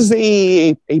 So this is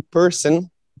a person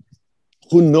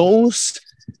who knows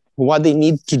what they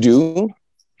need to do.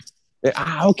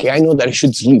 Okay, I know that I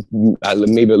should sleep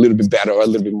maybe a little bit better, or a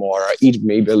little bit more, or eat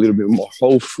maybe a little bit more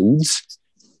whole foods.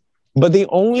 But they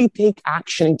only take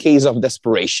action in case of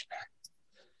desperation.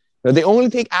 Now, they only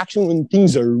take action when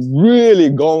things are really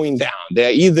going down.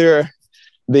 They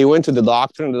went to the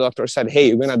doctor, and the doctor said, hey,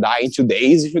 you're going to die in 2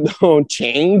 days if you don't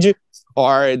change.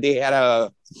 Or they had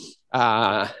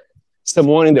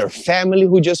someone in their family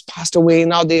who just passed away, and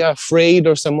now they are afraid,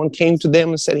 or someone came to them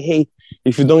and said, hey,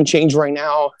 if you don't change right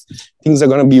now, things are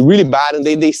going to be really bad. And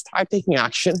they start taking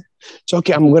action. So,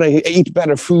 okay, I'm going to eat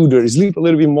better food or sleep a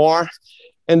little bit more.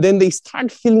 And then they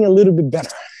start feeling a little bit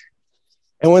better.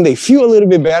 And when they feel a little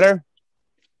bit better,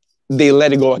 they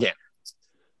let it go again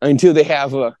until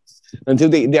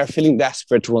they are feeling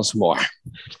desperate once more.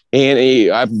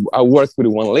 And I worked with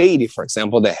one lady, for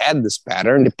example, that had this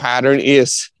pattern. The pattern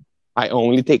is, I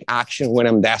only take action when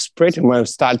I'm desperate, and when I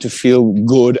start to feel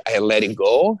good, I let it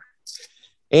go.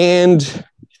 And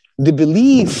the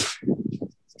belief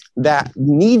that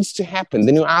needs to happen,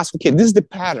 then you ask, okay, this is the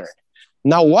pattern.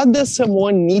 Now, what does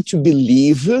someone need to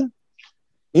believe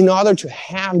in order to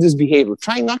have this behavior?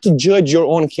 Try not to judge your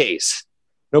own case.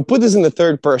 Now, put this in the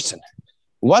third person.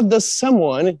 What does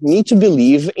someone need to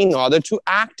believe in order to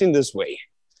act in this way?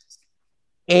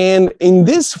 And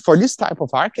for this type of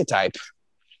archetype,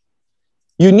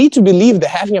 you need to believe that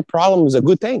having a problem is a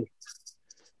good thing,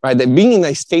 right? That being in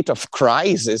a state of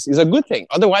crisis is a good thing.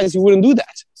 Otherwise, you wouldn't do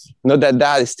that.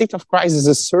 That state of crisis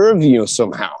is serving you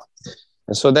somehow.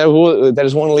 And so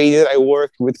there's one lady that I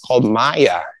worked with called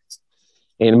Maya.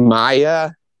 And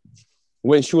Maya,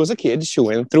 when she was a kid, she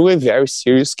went through a very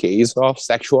serious case of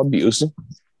sexual abuse.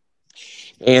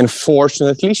 And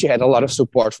fortunately, she had a lot of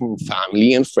support from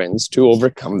family and friends to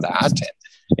overcome that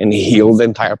and heal the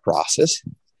entire process.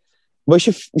 But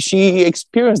she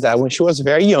experienced that when she was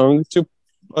very young to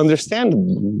understand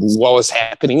what was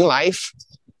happening in life.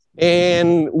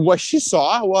 And what she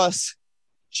saw was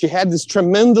she had this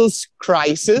tremendous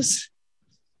crisis,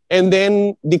 and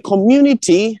then the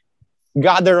community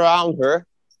gathered around her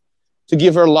to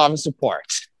give her love and support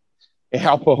and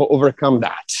help her overcome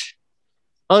that.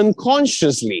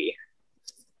 Unconsciously,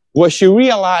 what she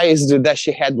realized that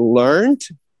she had learned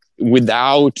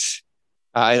without,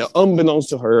 unbeknownst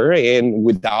to her and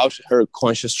without her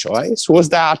conscious choice, was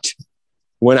that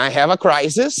When I have a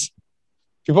crisis,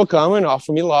 people come and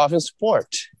offer me love and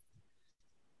support.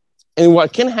 And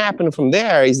what can happen from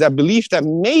there is that belief that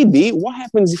maybe what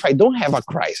happens if I don't have a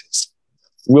crisis?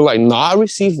 Will I not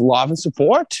receive love and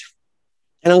support?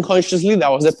 And unconsciously,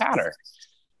 that was the pattern.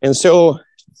 And so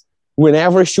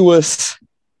whenever she was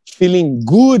feeling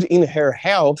good in her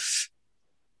health,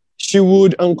 she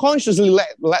would unconsciously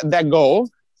let that go,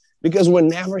 because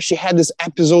whenever she had this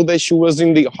episode that she was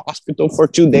in the hospital for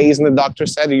 2 days and the doctor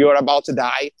said, you're about to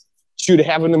die, she would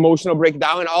have an emotional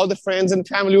breakdown and all the friends and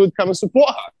family would come and support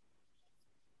her.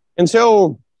 And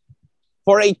so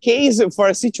for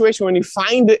a situation when you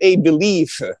find a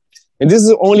belief, and this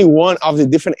is only one of the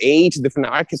different 8 different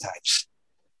archetypes,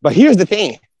 but here's the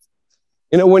thing.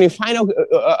 When you find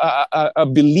a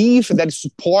belief that is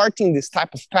supporting this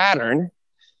type of pattern,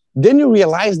 then you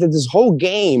realize that this whole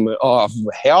game of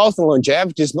health and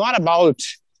longevity is not about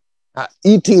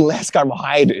eating less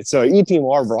carbohydrates or eating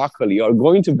more broccoli or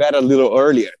going to bed a little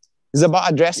earlier. It's about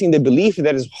addressing the belief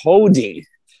that is holding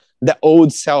the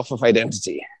old self of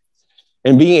identity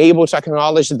and being able to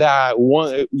acknowledge that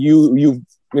you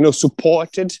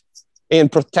supported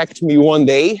and protect me one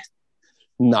day.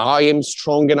 Now I am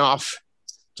strong enough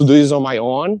to do this on my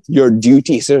own. Your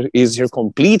duty is here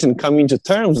complete, and coming to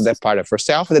terms with that part of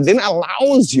yourself that then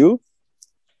allows you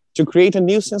to create a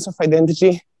new sense of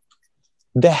identity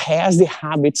that has the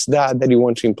habits that you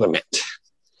want to implement.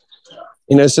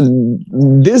 So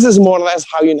this is more or less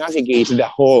how you navigate the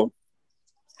whole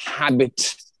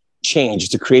habit change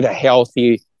to create a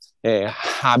healthy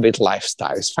habit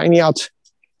lifestyle. It's finding out,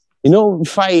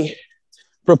 if I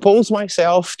propose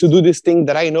myself to do this thing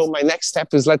that I know my next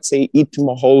step is, let's say, eat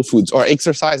more whole foods or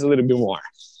exercise a little bit more.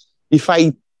 If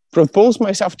I propose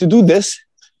myself to do this,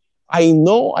 I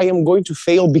know I am going to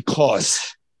fail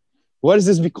because. What is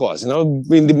this because?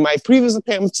 In my previous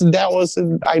attempts,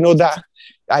 I know that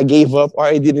I gave up or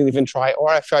I didn't even try or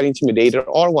I felt intimidated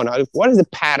or whatnot. What is the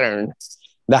pattern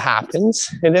that happens?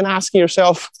 And then asking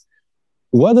yourself,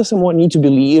 what does someone need to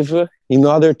believe in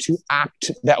order to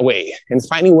act that way? And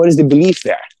finding what is the belief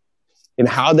there and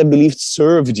how the belief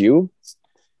served you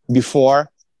before,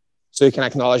 so you can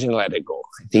acknowledge and let it go.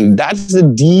 I think that's the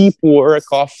deep work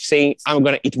of saying, I'm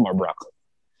going to eat more broccoli.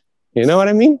 You know what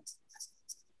I mean?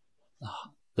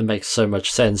 That makes so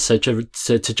much sense. So to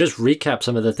just recap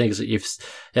some of the things that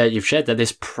you've shared, that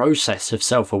this process of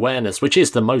self-awareness, which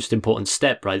is the most important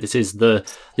step, right? This is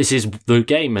the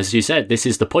game, as you said. This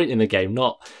is the point in the game,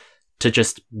 not to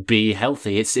just be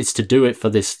healthy. It's to do it for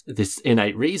this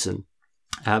innate reason.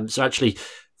 So actually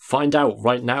find out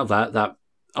right now that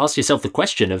ask yourself the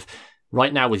question of,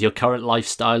 right now with your current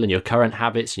lifestyle and your current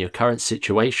habits and your current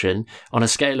situation, on a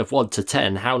scale of 1 to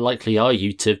 10, how likely are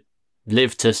you to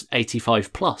live to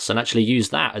 85 plus, and actually use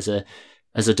that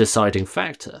as a deciding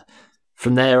factor.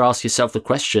 From there, ask yourself the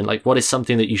question, like, what is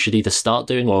something that you should either start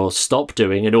doing or stop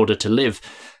doing in order to live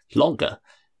longer,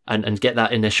 and get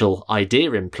that initial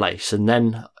idea in place, and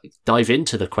then dive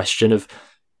into the question of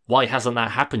why hasn't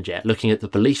that happened yet, looking at the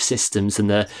belief systems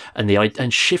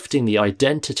and shifting the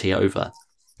identity over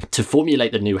to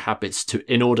formulate the new habits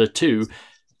in order to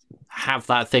have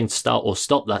that thing start or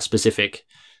stop that specific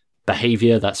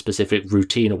behavior, that specific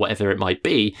routine or whatever it might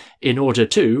be, in order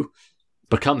to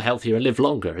become healthier and live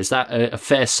longer. Is that a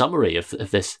fair summary of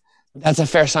this? That's a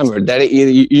fair summary. That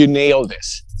you nailed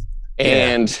this.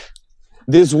 And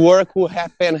this work will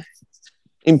happen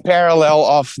in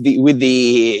parallel with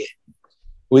the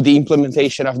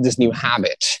implementation of this new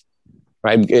habit,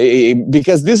 right?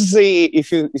 Because this is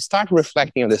if you start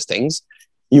reflecting on these things,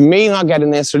 you may not get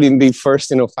an answer in the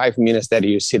first 5 minutes that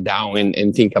you sit down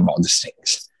and think about these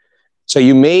things. So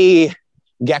you may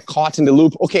get caught in the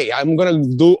loop. Okay, I'm going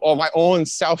to do all my own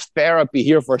self-therapy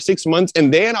here for 6 months,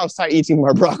 and then I'll start eating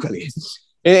more broccoli.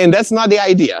 And that's not the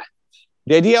idea.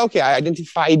 The idea, okay, I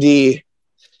identify the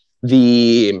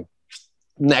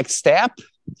next step.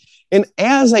 And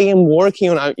as I am working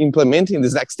on implementing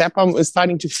this next step, I'm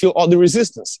starting to feel all the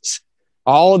resistances,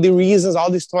 all the reasons, all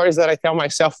the stories that I tell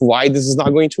myself why this is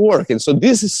not going to work. And so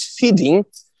this is feeding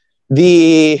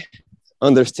the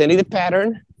understanding the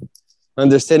pattern,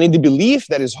 understanding the belief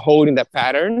that is holding that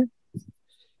pattern,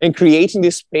 and creating the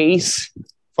space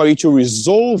for you to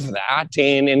resolve that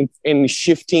and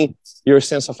shifting your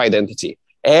sense of identity.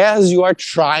 As you are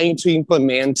trying to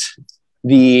implement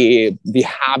the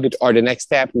habit or the next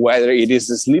step, whether it is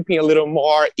sleeping a little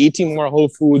more, eating more whole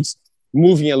foods,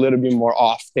 moving a little bit more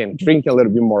often, drinking a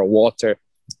little bit more water,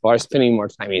 or spending more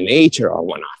time in nature or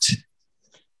whatnot.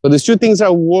 So these two things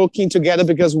are working together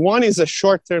because one is a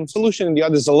short-term solution and the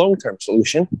other is a long-term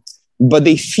solution, but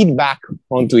they feed back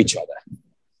onto each other.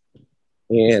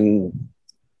 And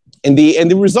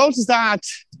the result is that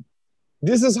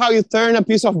this is how you turn a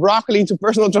piece of broccoli into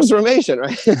personal transformation,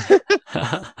 right?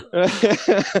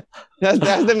 that's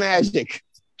the magic.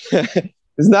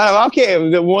 It's not okay.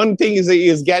 The one thing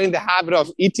is getting the habit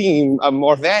of eating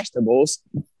more vegetables,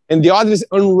 and the other is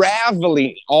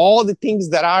unraveling all the things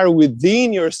that are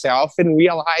within yourself and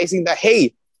realizing that,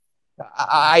 hey,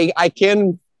 I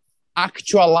can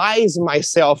actualize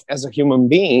myself as a human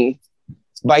being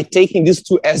by taking this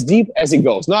to as deep as it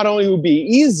goes. Not only will it be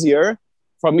easier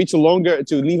for me to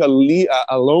live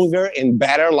a longer and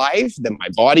better life, that my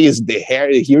body is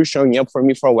here showing up for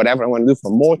me for whatever I want to do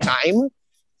for more time,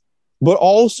 but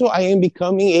also I am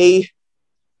becoming a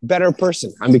better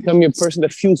person. I'm becoming a person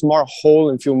that feels more whole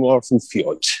and feel more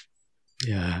fulfilled.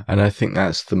 Yeah, and I think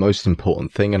that's the most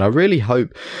important thing. And I really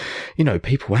hope,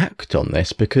 people act on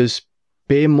this, because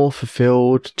being more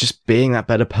fulfilled, just being that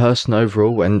better person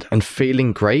overall and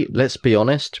feeling great, let's be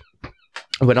honest,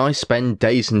 when I spend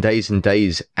days and days and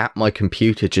days at my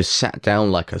computer, just sat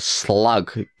down like a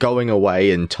slug, going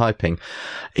away and typing,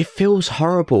 it feels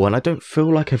horrible and I don't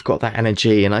feel like I've got that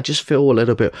energy and I just feel a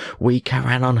little bit weaker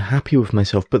and unhappy with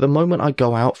myself. But the moment I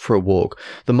go out for a walk,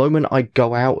 the moment I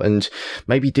go out and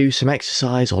maybe do some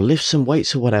exercise or lift some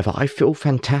weights or whatever, I feel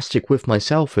fantastic with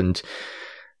myself, and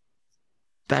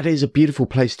that is a beautiful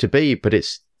place to be, but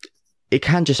it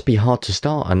can just be hard to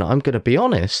start. And I'm going to be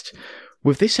honest,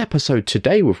 with this episode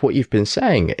today, with what you've been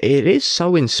saying, it is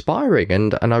so inspiring,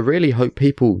 and I really hope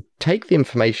people take the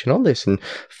information on this and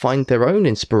find their own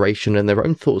inspiration and their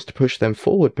own thoughts to push them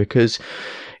forward, because,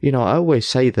 I always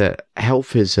say that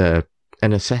health is a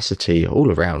necessity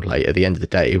all around. Like, at the end of the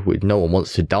day, no one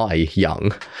wants to die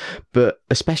young, but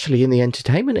especially in the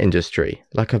entertainment industry,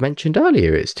 like I mentioned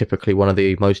earlier, it's typically one of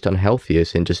the most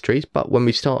unhealthiest industries. But when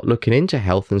we start looking into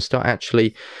health and start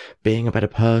actually being a better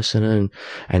person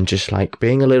and just like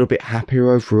being a little bit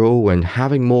happier overall and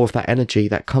having more of that energy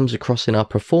that comes across in our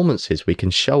performances, we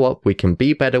can show up, we can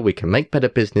be better, we can make better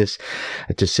business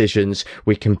decisions,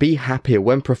 we can be happier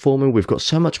when performing, we've got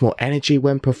so much more energy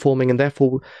when performing, and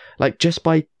therefore, like, just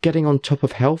by getting on top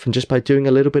of health and just by doing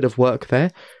a little bit of work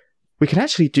there, we can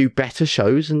actually do better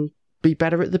shows and be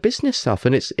better at the business stuff.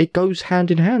 And it goes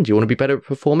hand in hand. You want to be better at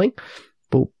performing?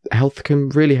 Well, health can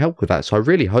really help with that. So I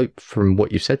really hope, from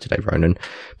what you've said today, Ronan,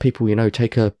 people,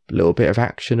 take a little bit of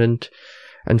action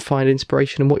and find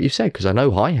inspiration in what you've said, because I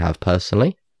know I have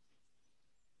personally.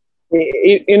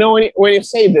 When you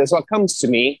say this, what comes to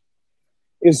me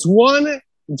is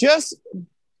just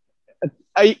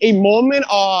a moment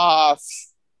of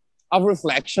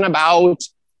reflection about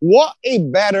what a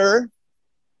better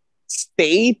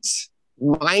state,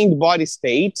 mind-body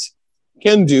state,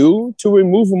 can do to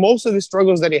remove most of the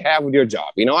struggles that you have with your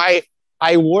job.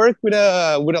 I work with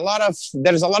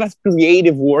there's a lot of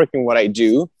creative work in what I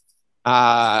do.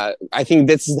 I think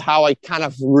this is how I kind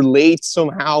of relate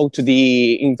somehow to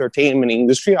the entertainment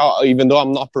industry, even though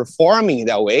I'm not performing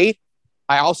that way.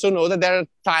 I also know that there are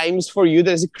times for you,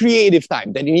 there's a creative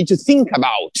time that you need to think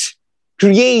about,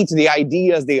 create the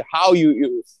ideas, how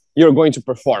you're going to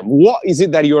perform. What is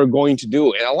it that you're going to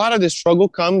do? And a lot of the struggle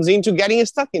comes into getting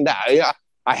stuck in that.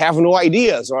 I have no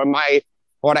ideas, or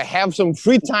I have some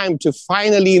free time to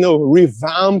finally,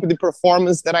 revamp the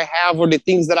performance that I have or the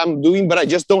things that I'm doing, but I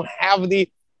just don't have the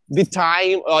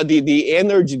time or the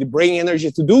energy, the brain energy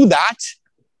to do that.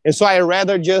 And so I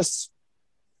rather just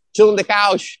chill on the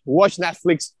couch, watch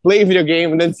Netflix, play video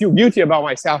game, and then feel guilty about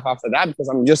myself after that, because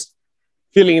I'm just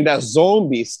feeling in that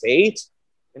zombie state.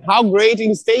 And how great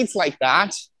in states like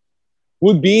that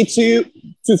would be to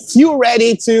feel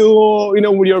ready to,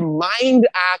 with your mind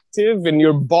active and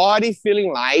your body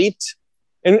feeling light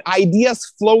and ideas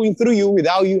flowing through you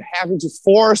without you having to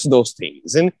force those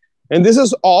things. And this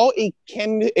is all a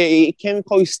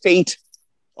chemical state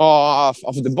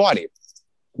of the body.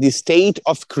 The state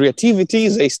of creativity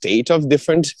is a state of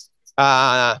different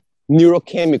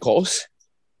neurochemicals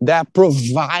that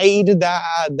provide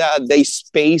the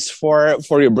space for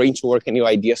your brain to work and your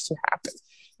ideas to happen.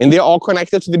 And they're all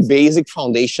connected to the basic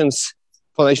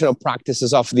foundational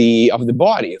practices of the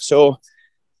body. So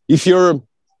if your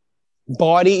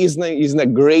body is in a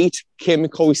great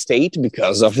chemical state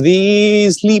because of the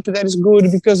sleep that is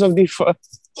good, because of the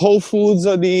whole foods,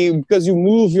 because you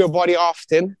move your body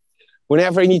often,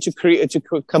 whenever you need to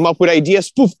come up with ideas,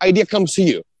 poof, idea comes to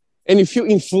you. And you feel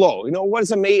in flow.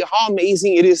 How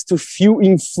amazing it is to feel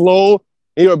in flow,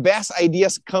 and your best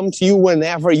ideas come to you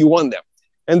whenever you want them.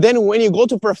 And then when you go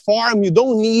to perform, you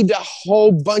don't need a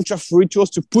whole bunch of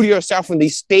rituals to put yourself in the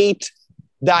state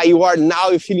that you are now.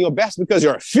 You're feeling your best because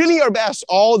you're feeling your best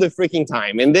all the freaking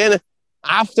time. And then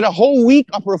after a whole week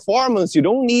of performance, you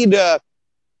don't need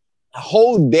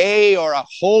whole day or a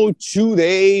whole 2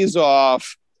 days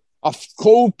of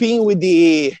coping with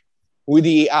the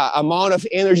amount of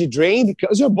energy drain,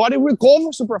 because your body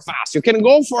recovers super fast. You can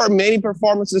go for many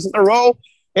performances in a row,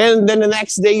 and then the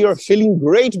next day you're feeling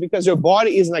great because your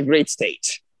body is in a great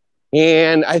state.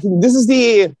 And I think this is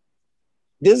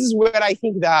where I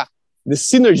think that the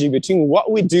synergy between what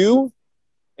we do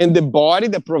and the body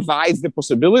that provides the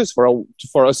possibilities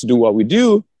for us to do what we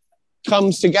do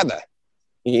comes together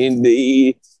in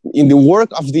the work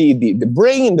of the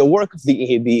brain, the work of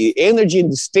the energy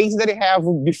and the states that you have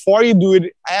before you do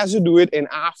it, as you do it, and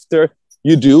after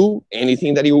you do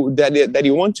anything that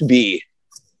you want to be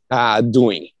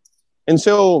doing. And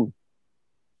so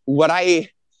what I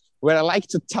like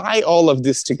to tie all of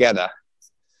this together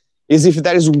is, if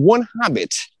there is one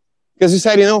habit, because you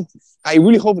said, I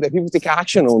really hope that people take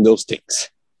action on those things.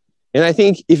 And I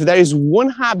think if there is one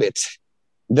habit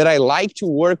that I like to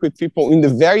work with people in the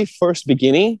very first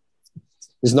beginning,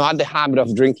 it's not the habit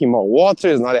of drinking more water,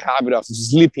 it's not the habit of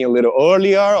sleeping a little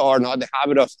earlier, or not the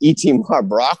habit of eating more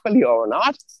broccoli or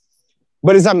not,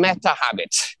 but it's a meta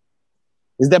habit.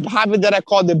 It's the habit that I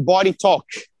call the body talk.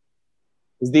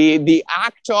 It's the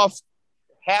act of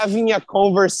having a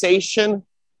conversation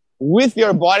with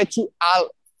your body to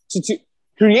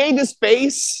create the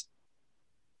space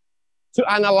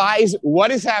to analyze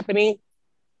what is happening,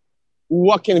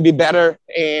 what can be better,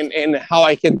 and how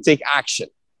I can take action.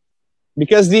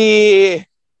 Because if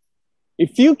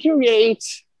you create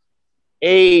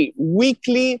a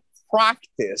weekly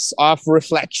practice of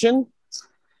reflection,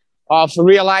 of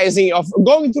realizing, of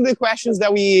going through the questions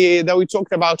that we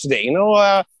talked about today,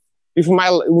 with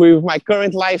my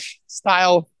current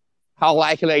lifestyle, how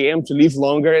likely I am to live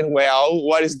longer and well,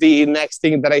 what is the next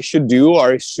thing that I should do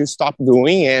or should stop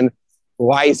doing, and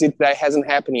why is it that hasn't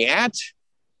happened yet?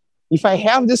 If I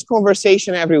have this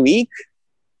conversation every week,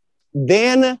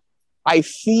 then I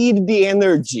feed the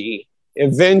energy,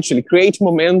 eventually create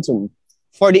momentum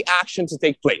for the action to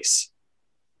take place.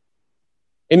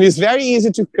 And it's very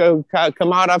easy to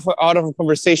come out of a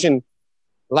conversation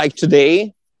like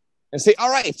today and say, all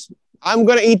right, I'm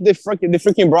going to eat the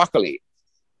freaking broccoli.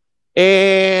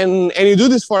 And you do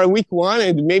this for a week 1,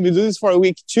 and maybe do this for a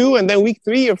week 2, and then week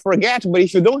 3 you forget. But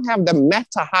if you don't have the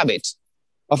meta habit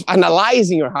of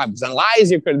analyzing your habits,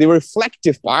 analyzing the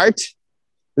reflective part,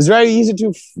 it's very easy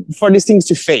for these things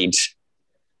to fade.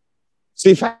 So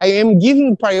if I am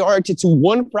giving priority to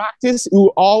one practice, it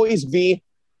will always be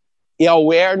the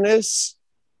awareness,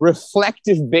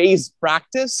 reflective-based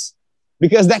practice,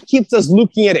 because that keeps us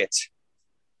looking at it.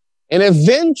 And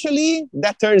eventually,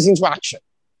 that turns into action.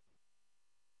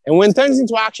 And when it turns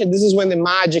into action, this is when the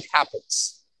magic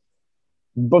happens.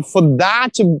 But for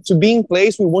that to be in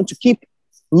place, we want to keep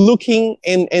looking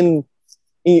and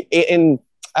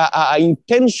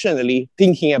intentionally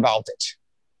thinking about it.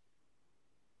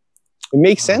 It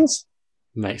makes sense?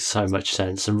 Makes so much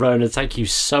sense. And Ronan, thank you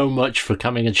so much for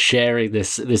coming and sharing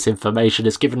this information.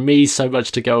 It's given me so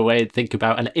much to go away and think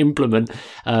about and implement.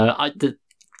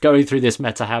 Going through this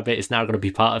meta habit is now going to be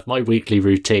part of my weekly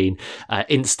routine.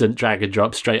 Instant drag and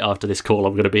drop straight after this call.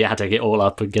 I'm going to be adding it all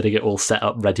up and getting it all set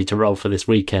up, ready to roll for this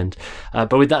weekend.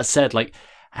 But with that said,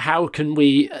 how can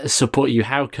we support you?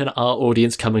 How can our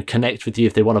audience come and connect with you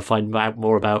if they want to find out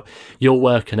more about your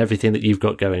work and everything that you've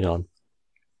got going on?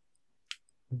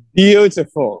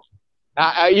 Beautiful.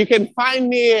 You can find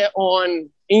me on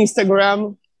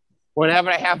Instagram whenever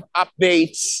I have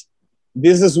updates.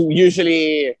 This is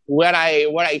usually what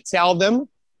I tell them,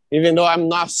 even though I'm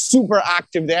not super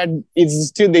active there. It's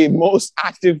still the most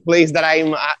active place that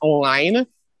I'm online.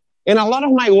 And a lot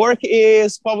of my work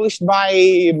is published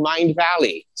by Mind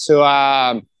Valley. So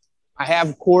I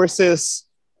have courses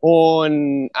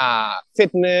on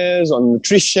fitness, on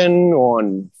nutrition,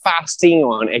 on fasting,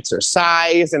 on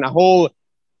exercise, and a whole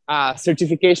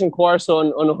certification course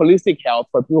on holistic health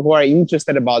for people who are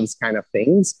interested about this kind of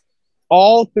things,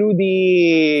 all through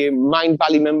the Mind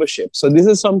Valley membership. So this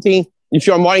is something, if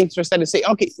you're more interested to say,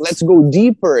 okay, let's go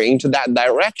deeper into that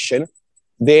direction,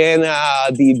 then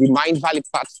the Mind Valley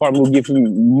platform will give you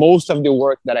most of the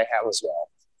work that I have as well.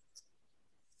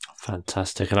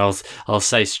 Fantastic. And I'll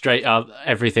say straight up,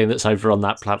 everything that's over on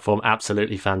that platform,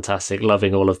 absolutely fantastic.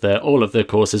 Loving all of the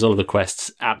courses, all of the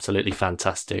quests, absolutely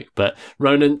fantastic. But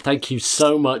Ronan, thank you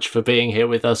so much for being here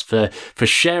with us, for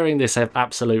sharing this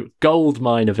absolute gold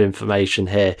mine of information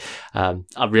here. I'm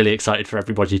really excited for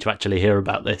everybody to actually hear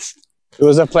about this. It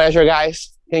was a pleasure, guys.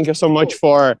 Thank you so much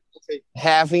for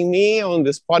having me on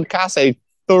this podcast. I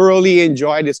thoroughly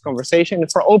enjoyed this conversation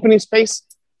and for opening space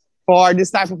for this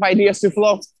type of ideas to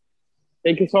flow.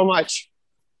 Thank you so much.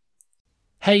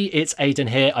 Hey, it's Aidan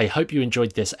here. I hope you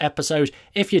enjoyed this episode.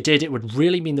 If you did, it would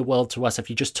really mean the world to us if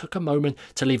you just took a moment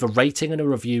to leave a rating and a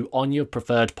review on your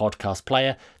preferred podcast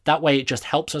player. That way it just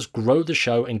helps us grow the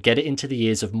show and get it into the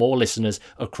ears of more listeners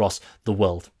across the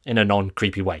world in a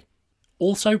non-creepy way.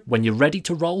 Also, when you're ready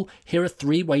to roll, here are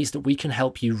 3 ways that we can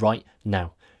help you right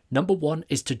now. Number 1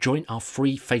 is to join our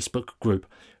free Facebook group.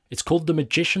 It's called the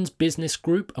Magician's Business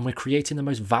Group, and we're creating the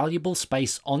most valuable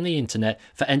space on the internet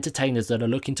for entertainers that are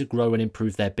looking to grow and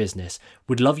improve their business.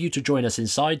 We'd love you to join us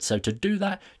inside, so to do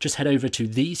that, just head over to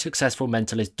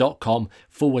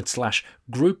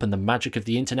thesuccessfulmentalist.com/group and the magic of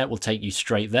the internet will take you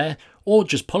straight there, or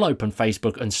just pull open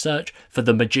Facebook and search for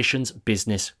the Magician's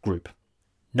Business Group.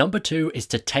 Number 2 is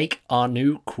to take our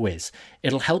new quiz.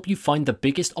 It'll help you find the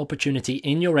biggest opportunity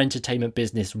in your entertainment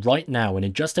business right now, and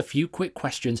in just a few quick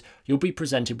questions, you'll be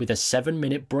presented with a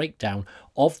 7-minute breakdown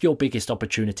of your biggest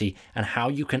opportunity and how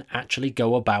you can actually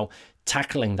go about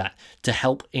tackling that to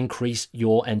help increase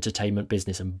your entertainment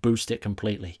business and boost it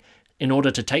completely. In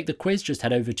order to take the quiz, just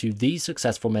head over to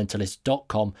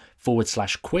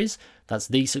thesuccessfulmentalist.com/quiz. That's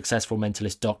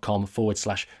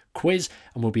thesuccessfulmentalist.com/quiz,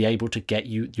 and we'll be able to get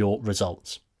you your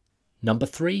results. Number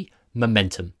 3,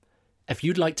 momentum. If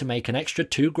you'd like to make an extra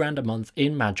 $2,000 a month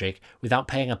in magic without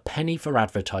paying a penny for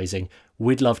advertising,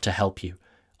 we'd love to help you.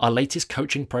 Our latest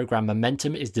coaching program,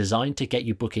 Momentum, is designed to get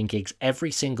you booking gigs every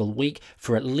single week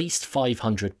for at least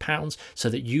 £500 so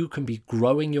that you can be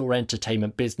growing your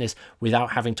entertainment business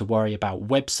without having to worry about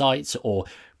websites or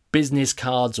business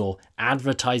cards or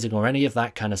advertising or any of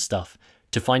that kind of stuff.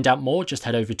 To find out more, just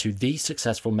head over to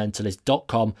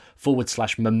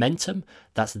thesuccessfulmentalist.com/momentum.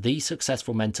 That's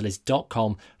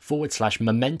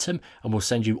thesuccessfulmentalist.com/momentum, and we'll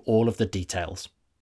send you all of the details.